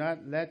 Do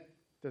not let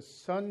the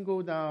sun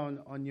go down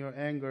on your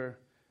anger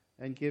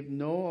and give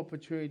no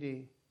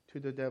opportunity to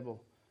the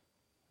devil.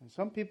 And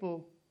some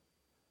people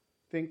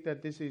think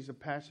that this is a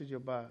passage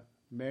about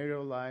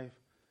marital life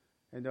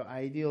and the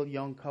ideal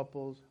young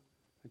couples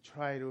and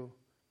try to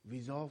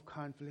resolve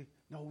conflict.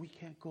 No, we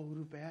can't go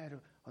to bed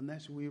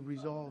unless we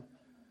resolve.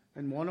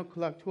 And 1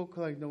 o'clock, 2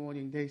 o'clock in the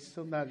morning, they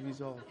still not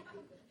resolved.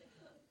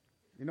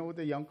 You know what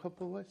the young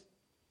couple was?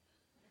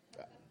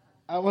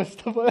 I was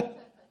the one.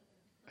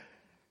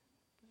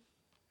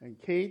 And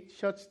Kate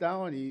shuts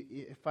down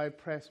if I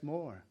press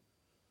more.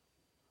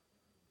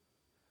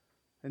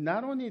 And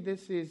not only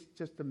this is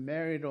just the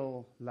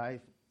marital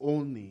life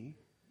only,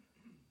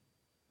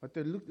 but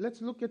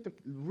let's look at the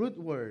root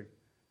word.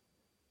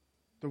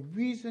 The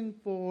reason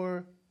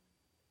for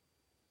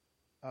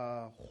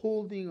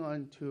holding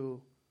on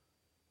to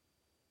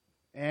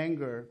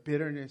anger,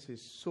 bitterness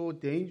is so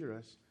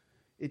dangerous.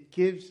 It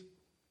gives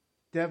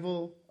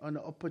devil an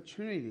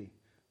opportunity.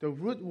 The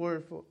root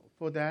word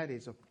for that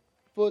is a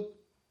foot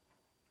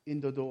in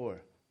the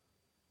door.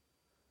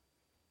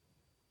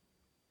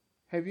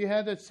 Have you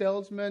had a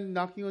salesman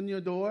knocking on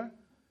your door?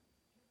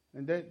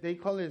 And they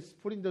call it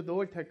foot in the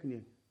door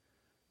technique.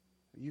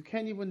 You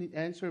can't even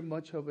answer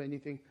much of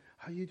anything.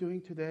 How are you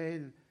doing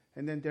today?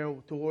 And then their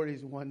door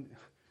is one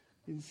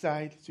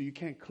inside, so you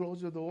can't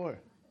close the door.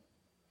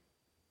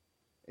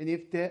 And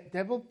if the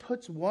devil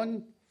puts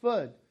one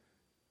foot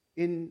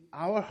in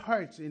our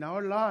hearts, in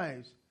our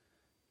lives,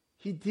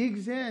 he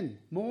digs in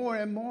more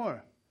and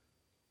more.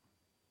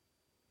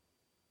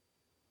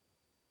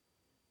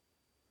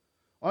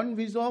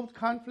 Unresolved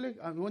conflict,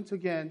 once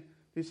again,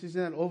 this is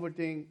an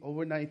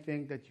overnight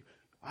thing that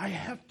I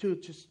have to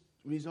just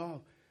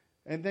resolve.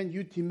 And then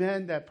you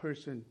demand that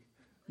person.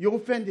 You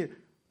offended.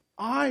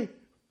 I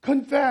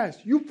confess.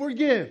 You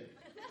forgive.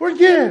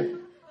 Forgive.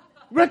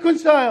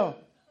 Reconcile.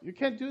 You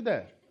can't do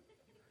that.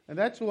 And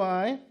that's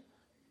why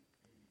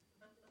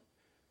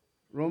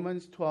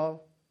Romans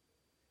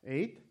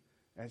 12:8,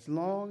 as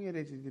long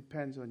as it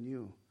depends on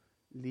you,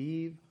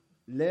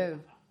 live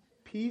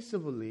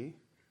peaceably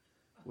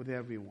with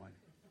everyone.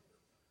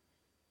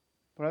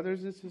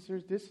 Brothers and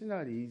sisters, this is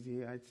not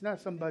easy. It's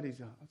not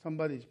somebody's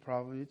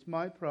problem. It's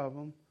my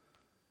problem.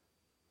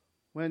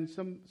 When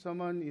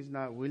someone is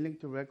not willing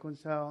to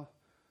reconcile,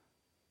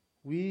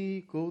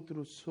 we go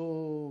through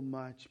so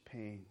much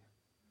pain.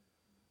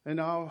 And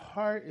our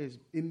heart is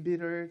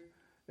embittered.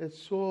 It's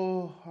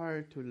so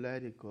hard to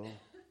let it go.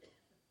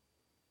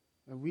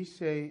 And we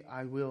say,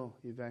 I will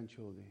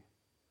eventually.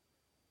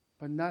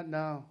 But not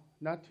now,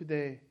 not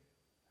today,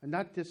 and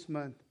not this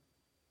month,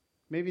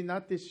 maybe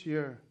not this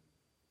year.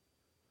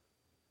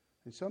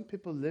 And some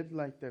people live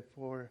like that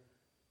for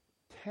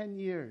 10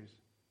 years,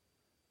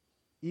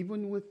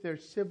 even with their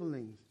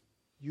siblings.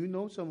 You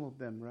know some of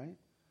them, right?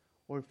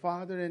 Or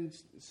father and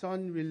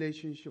son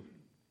relationship,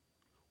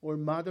 or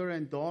mother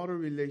and daughter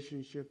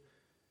relationship,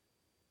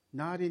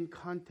 not in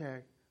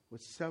contact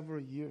with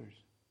several years.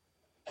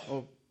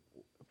 Or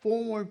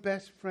former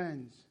best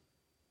friends.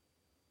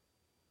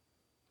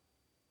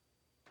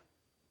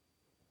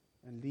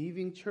 And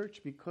leaving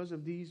church because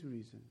of these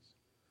reasons.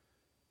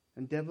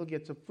 And devil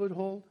gets a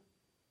foothold.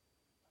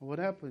 What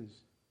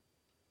happens?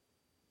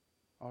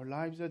 Our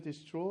lives are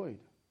destroyed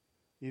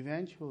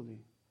eventually.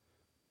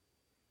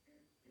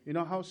 You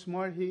know how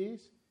smart he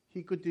is?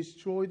 He could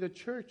destroy the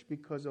church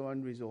because of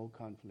unresolved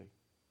conflict.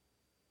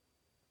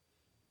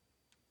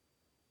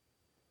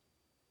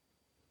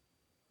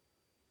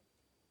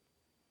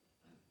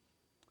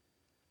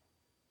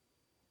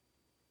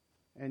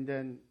 And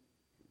then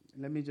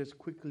let me just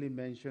quickly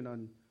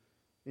mention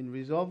in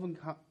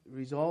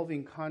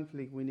resolving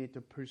conflict, we need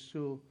to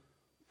pursue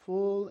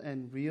full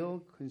and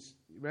real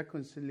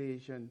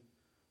reconciliation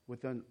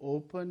with an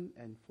open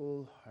and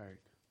full heart.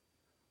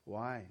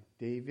 Why?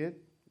 David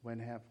went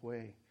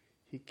halfway.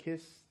 He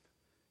kissed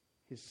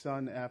his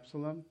son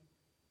Absalom.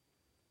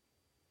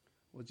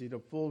 Was it a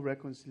full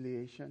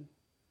reconciliation?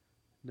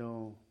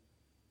 No,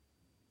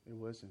 it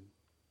wasn't.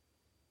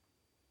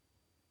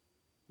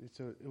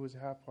 It was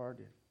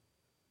half-hearted.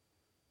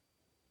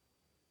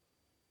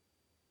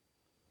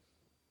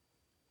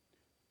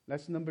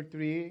 Lesson number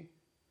 3,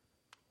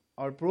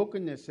 our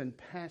brokenness and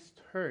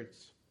past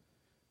hurts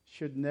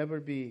should never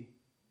be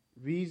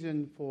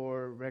reason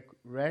for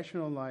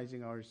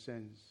rationalizing our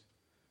sins,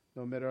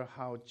 no matter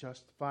how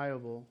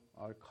justifiable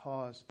our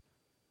cause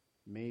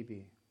may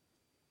be.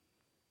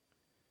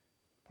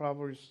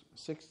 Proverbs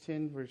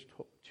 16 verse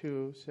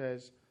 2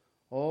 says,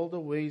 all the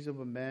ways of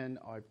a man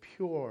are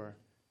pure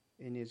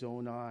in his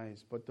own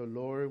eyes, but the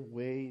Lord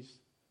weighs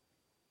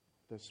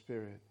the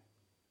spirit.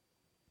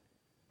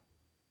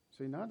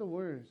 So in other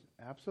words,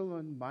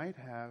 Absalom might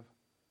have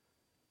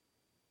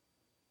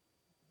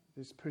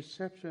this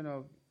perception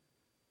of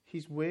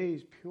his way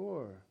is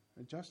pure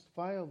and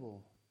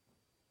justifiable.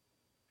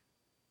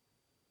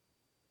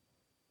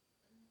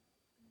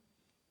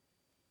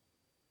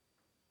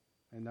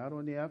 And not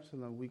only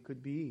Absalom, we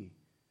could be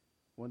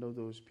one of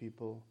those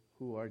people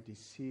who are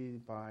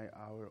deceived by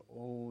our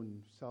own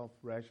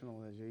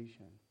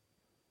self-rationalization.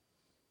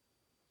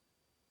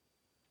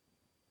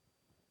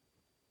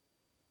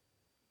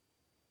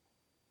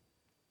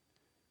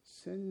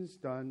 Sins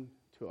done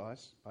to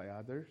us by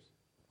others,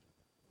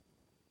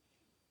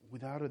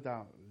 without a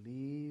doubt,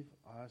 leave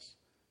us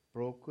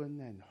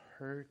broken and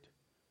hurt.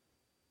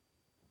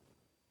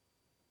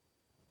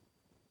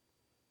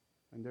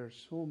 And there are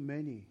so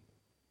many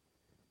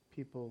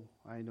people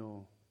I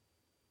know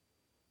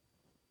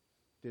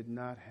did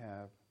not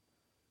have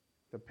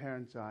the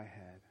parents I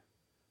had,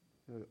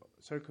 the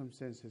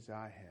circumstances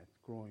I had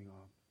growing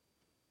up.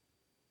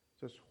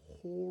 Just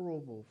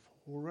horrible,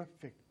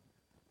 horrific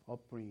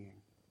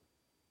upbringing.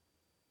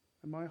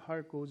 And my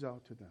heart goes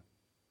out to them.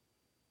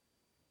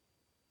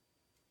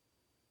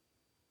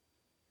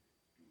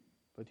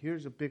 But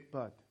here's a big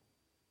but.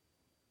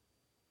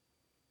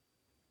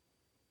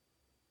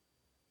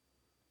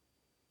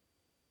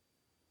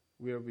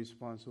 We are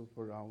responsible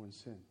for our own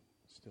sin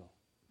still.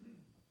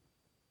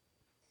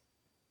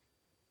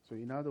 So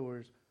in other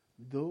words,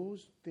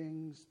 those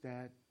things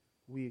that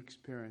we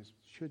experience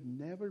should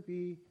never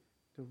be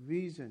the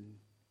reason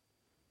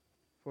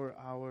for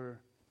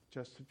our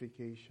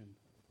justification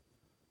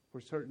for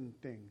certain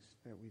things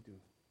that we do.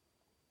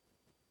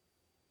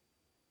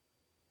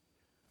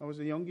 I was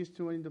the youngest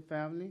one in the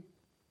family,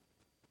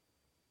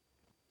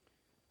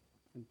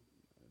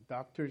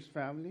 doctor's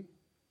family.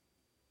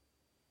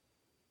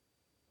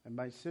 And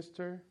my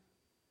sister,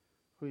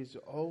 who is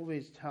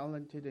always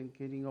talented and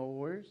getting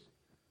awards,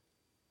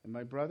 and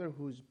my brother,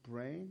 who's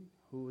brain,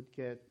 who would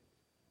get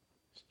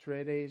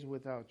straight A's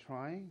without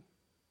trying.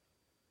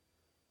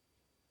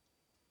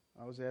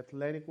 I was the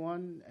athletic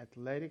one.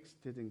 Athletics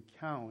didn't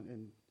count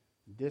in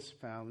this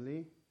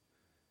family.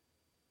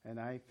 And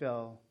I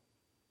felt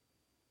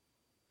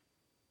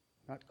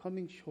not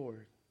coming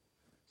short,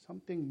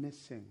 something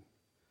missing,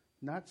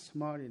 not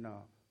smart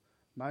enough.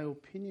 My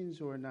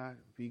opinions were not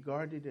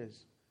regarded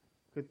as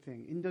good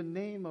thing. In the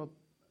name of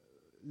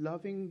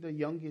loving the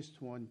youngest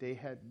one, they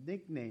had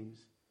nicknames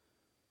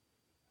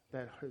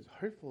that was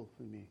hurtful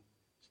for me.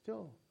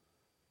 Still.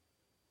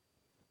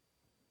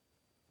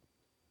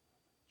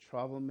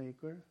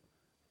 Troublemaker,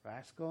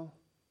 rascal.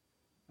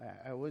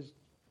 I was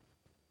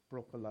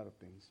broke a lot of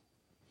things.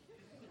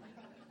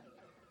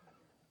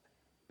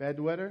 Bad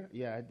weather?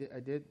 Yeah, I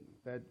did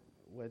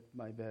wet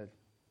my bed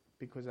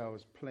because I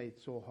was played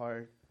so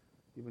hard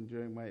even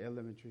during my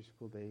elementary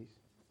school days.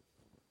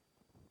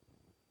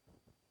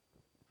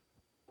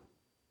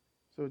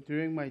 So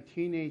during my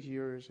teenage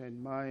years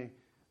and my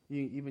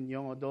even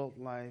young adult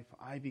life,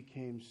 I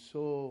became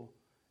so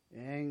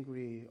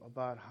angry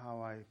about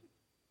how I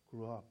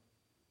grew up.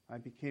 I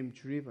became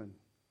driven.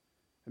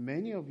 And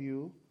many of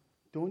you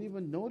don't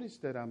even notice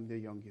that I'm the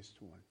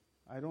youngest one.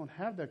 I don't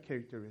have that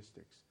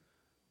characteristics.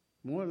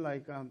 More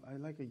like I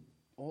like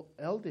a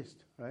eldest,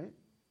 right?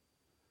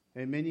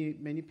 And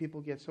many people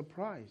get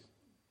surprised.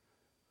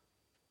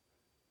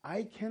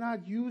 I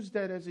cannot use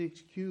that as an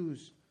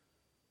excuse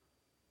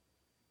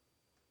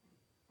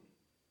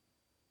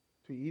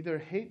to either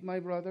hate my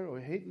brother or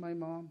hate my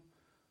mom,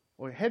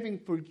 or having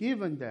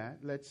forgiven that,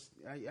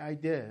 I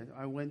did.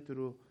 I went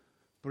through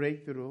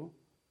breakthrough,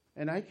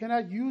 and I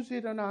cannot use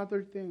it on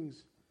other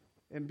things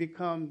and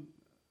become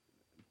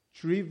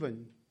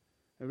driven.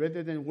 And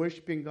rather than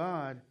worshiping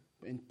God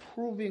and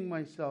proving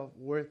myself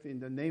worth in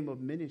the name of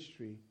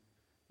ministry,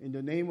 in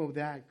the name of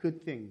that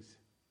good things,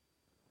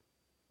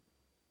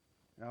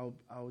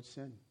 I would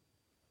sin.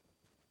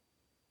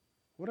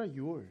 What are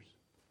yours?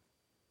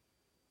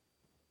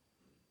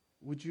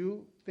 Would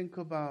you think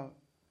about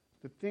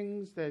the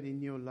things that in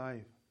your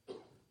life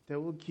that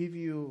will give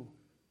you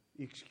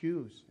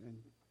excuse and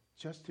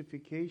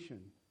justification?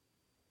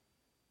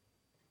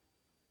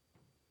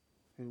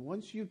 And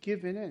once you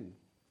give it in,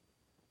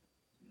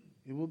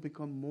 it will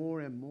become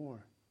more and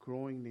more,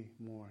 growingly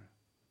more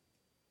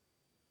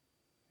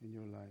in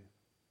your life.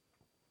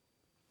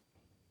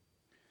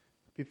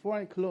 Before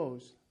I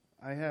close,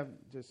 I have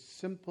just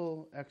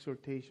simple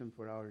exhortation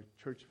for our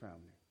church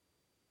family.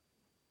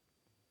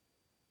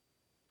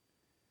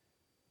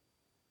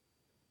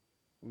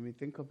 When we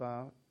think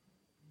about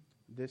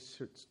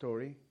this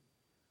story,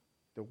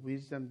 the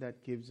wisdom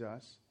that gives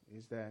us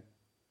is that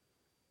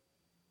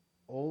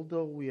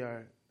although we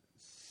are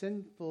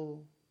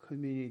sinful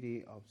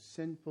community of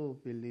sinful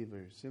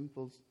believers,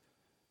 sinful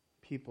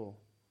people,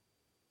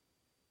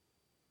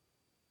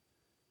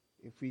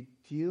 if we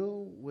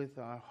deal with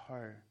our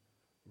heart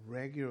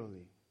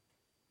regularly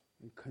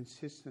and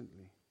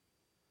consistently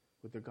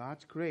with the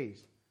God's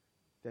grace,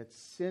 that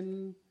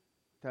sin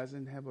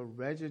doesn't have a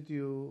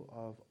residue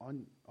of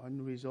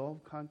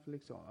unresolved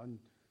conflicts or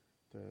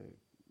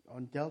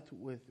undealt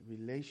with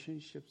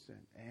relationships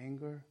and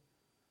anger,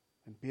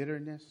 and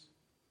bitterness,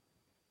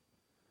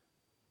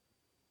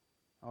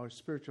 our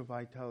spiritual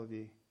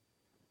vitality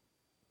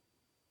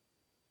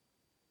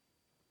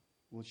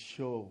will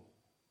show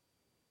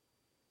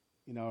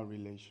in our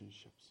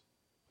relationships.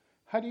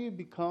 How do you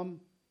become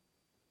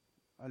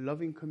a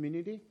loving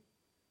community?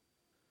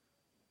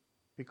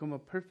 Become a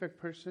perfect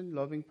person,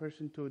 loving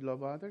person to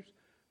love others?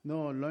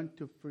 No, learn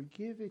to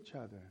forgive each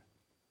other.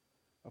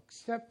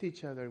 Accept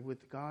each other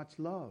with God's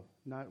love,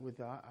 not with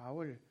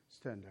our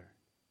standard.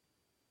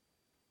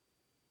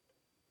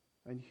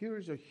 And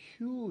here's a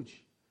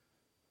huge,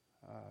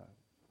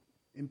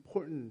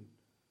 important,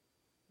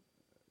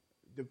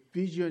 the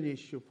vision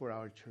issue for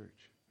our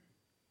church.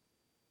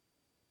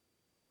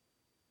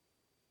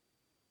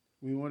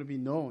 We want to be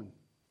known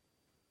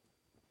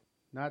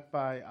not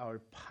by our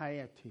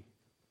piety,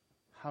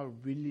 how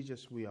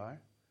religious we are,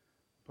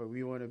 but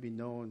we want to be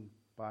known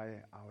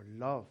by our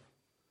love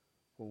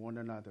for one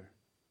another.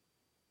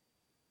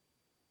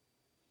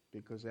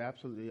 Because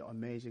absolutely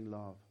amazing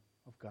love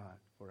of God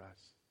for us.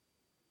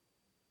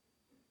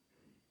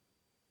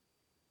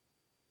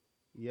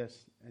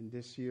 Yes, and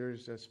this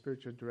year's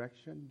spiritual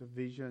direction, the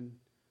vision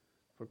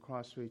for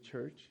Crossway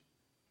Church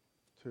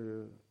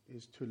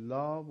is to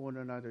love one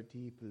another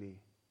deeply,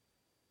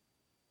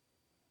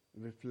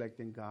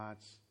 reflecting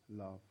God's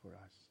love for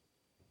us.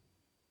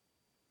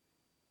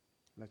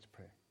 Let's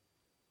pray.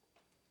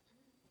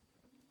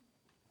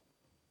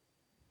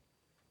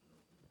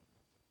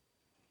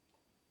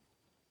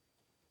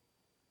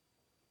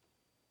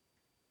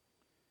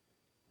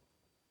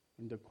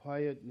 In the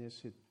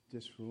quietness of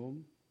this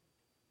room,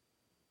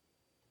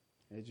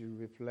 as you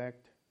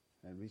reflect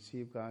and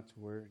receive God's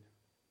word,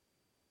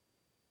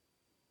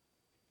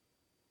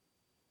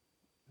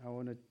 I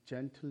want to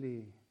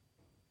gently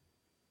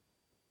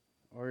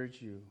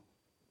urge you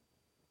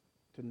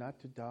not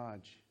to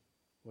dodge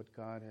what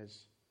God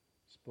has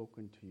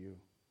spoken to you.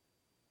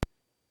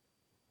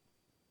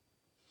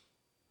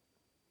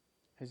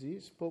 Has He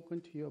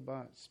spoken to you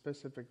about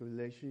specific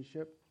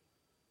relationship?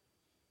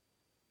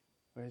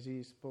 Or has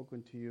He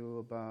spoken to you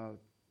about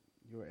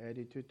your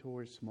attitude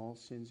towards small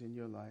sins in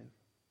your life?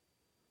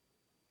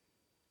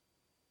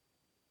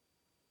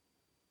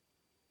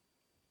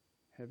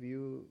 Have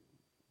you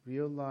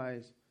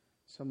realized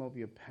some of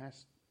your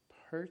past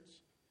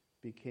hurts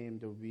became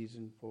the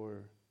reason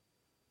for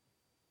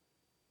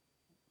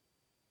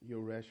your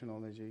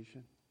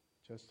rationalization,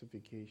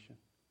 justification?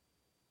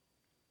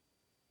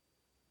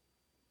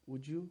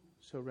 Would you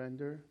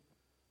surrender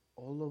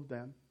all of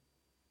them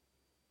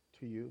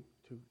to you,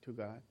 to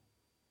God?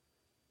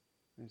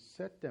 And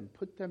set them,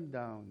 put them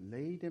down,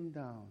 lay them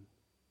down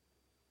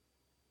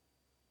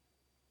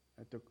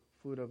at the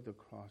foot of the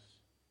cross.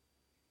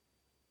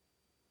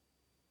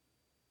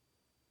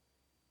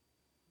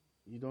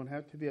 You don't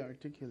have to be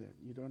articulate.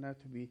 You don't have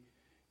to be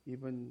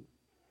even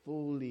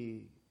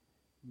fully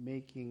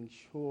making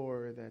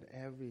sure that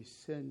every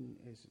sin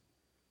is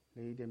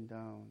laid them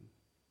down.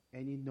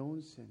 Any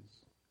known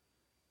sins,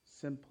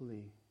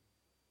 simply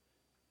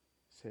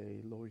say,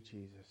 Lord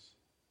Jesus,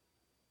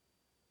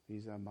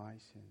 these are my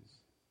sins.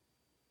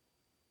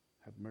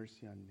 Have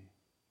mercy on me,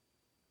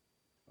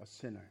 a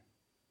sinner.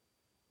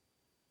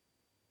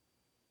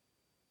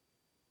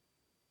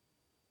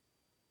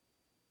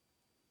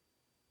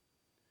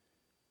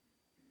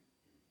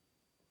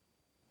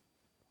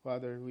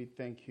 Father, we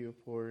thank you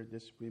for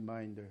this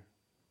reminder.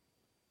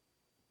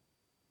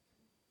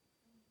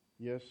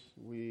 Yes,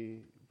 we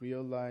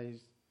realize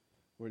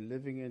we're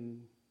living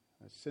in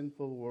a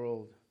sinful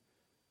world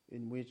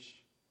in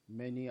which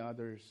many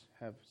others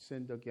have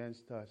sinned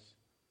against us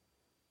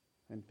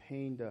and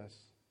pained us.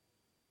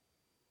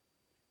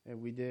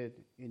 And we did,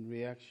 in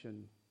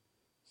reaction,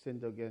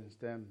 sinned against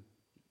them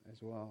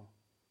as well.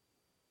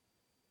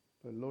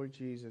 But Lord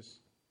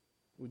Jesus,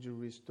 would you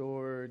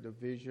restore the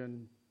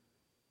vision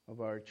of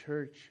our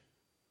church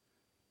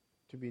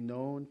to be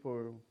known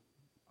for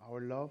our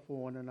love for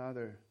one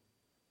another.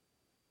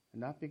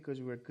 And not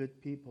because we're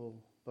good people,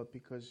 but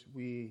because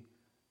we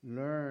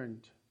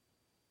learned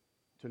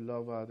to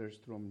love others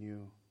from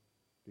you,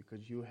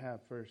 because you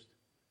have first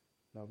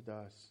loved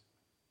us.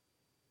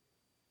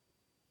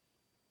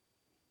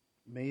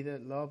 May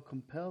that love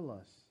compel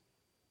us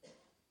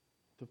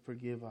to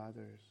forgive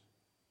others.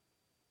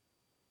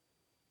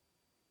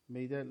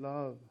 May that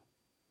love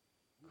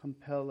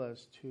compel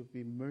us to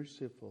be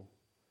merciful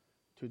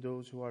to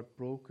those who are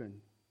broken,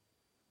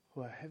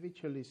 who have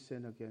habitually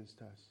sinned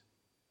against us.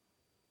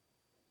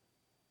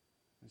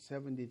 And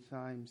 70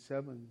 times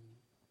 7,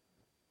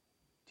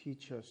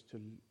 teach us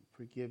to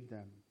forgive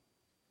them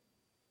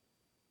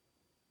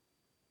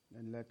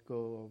and let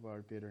go of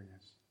our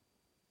bitterness.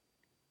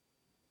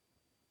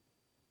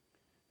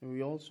 And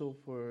we also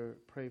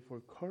pray for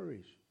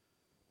courage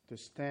to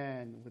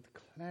stand with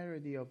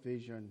clarity of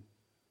vision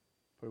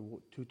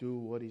to do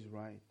what is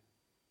right.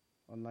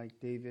 Unlike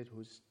David,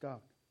 who's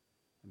stuck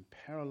and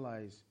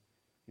paralyzed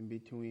in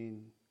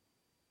between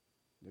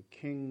the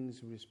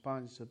king's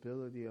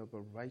responsibility of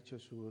a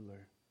righteous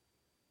ruler,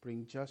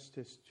 bring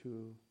justice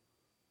to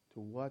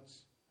what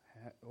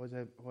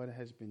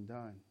has been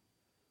done.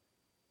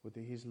 with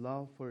his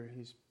love for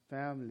his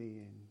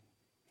family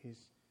and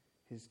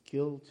his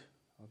guilt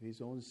of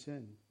his own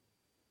sin.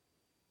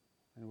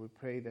 And we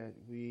pray that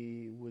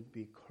we would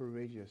be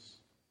courageous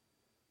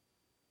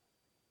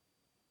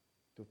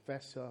to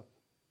fess up,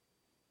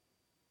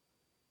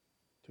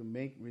 to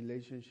make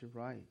relationship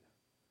right,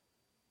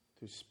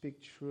 to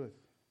speak truth,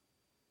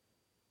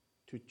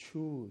 to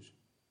choose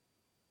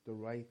the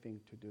right thing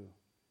to do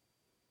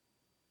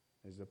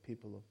as the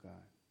people of God.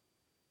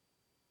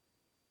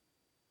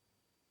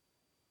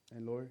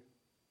 And Lord,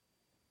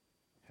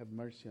 have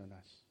mercy on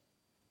us,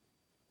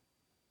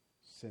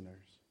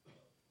 sinners.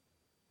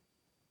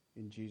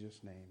 In Jesus'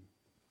 name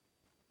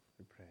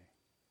we pray.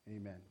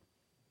 Amen.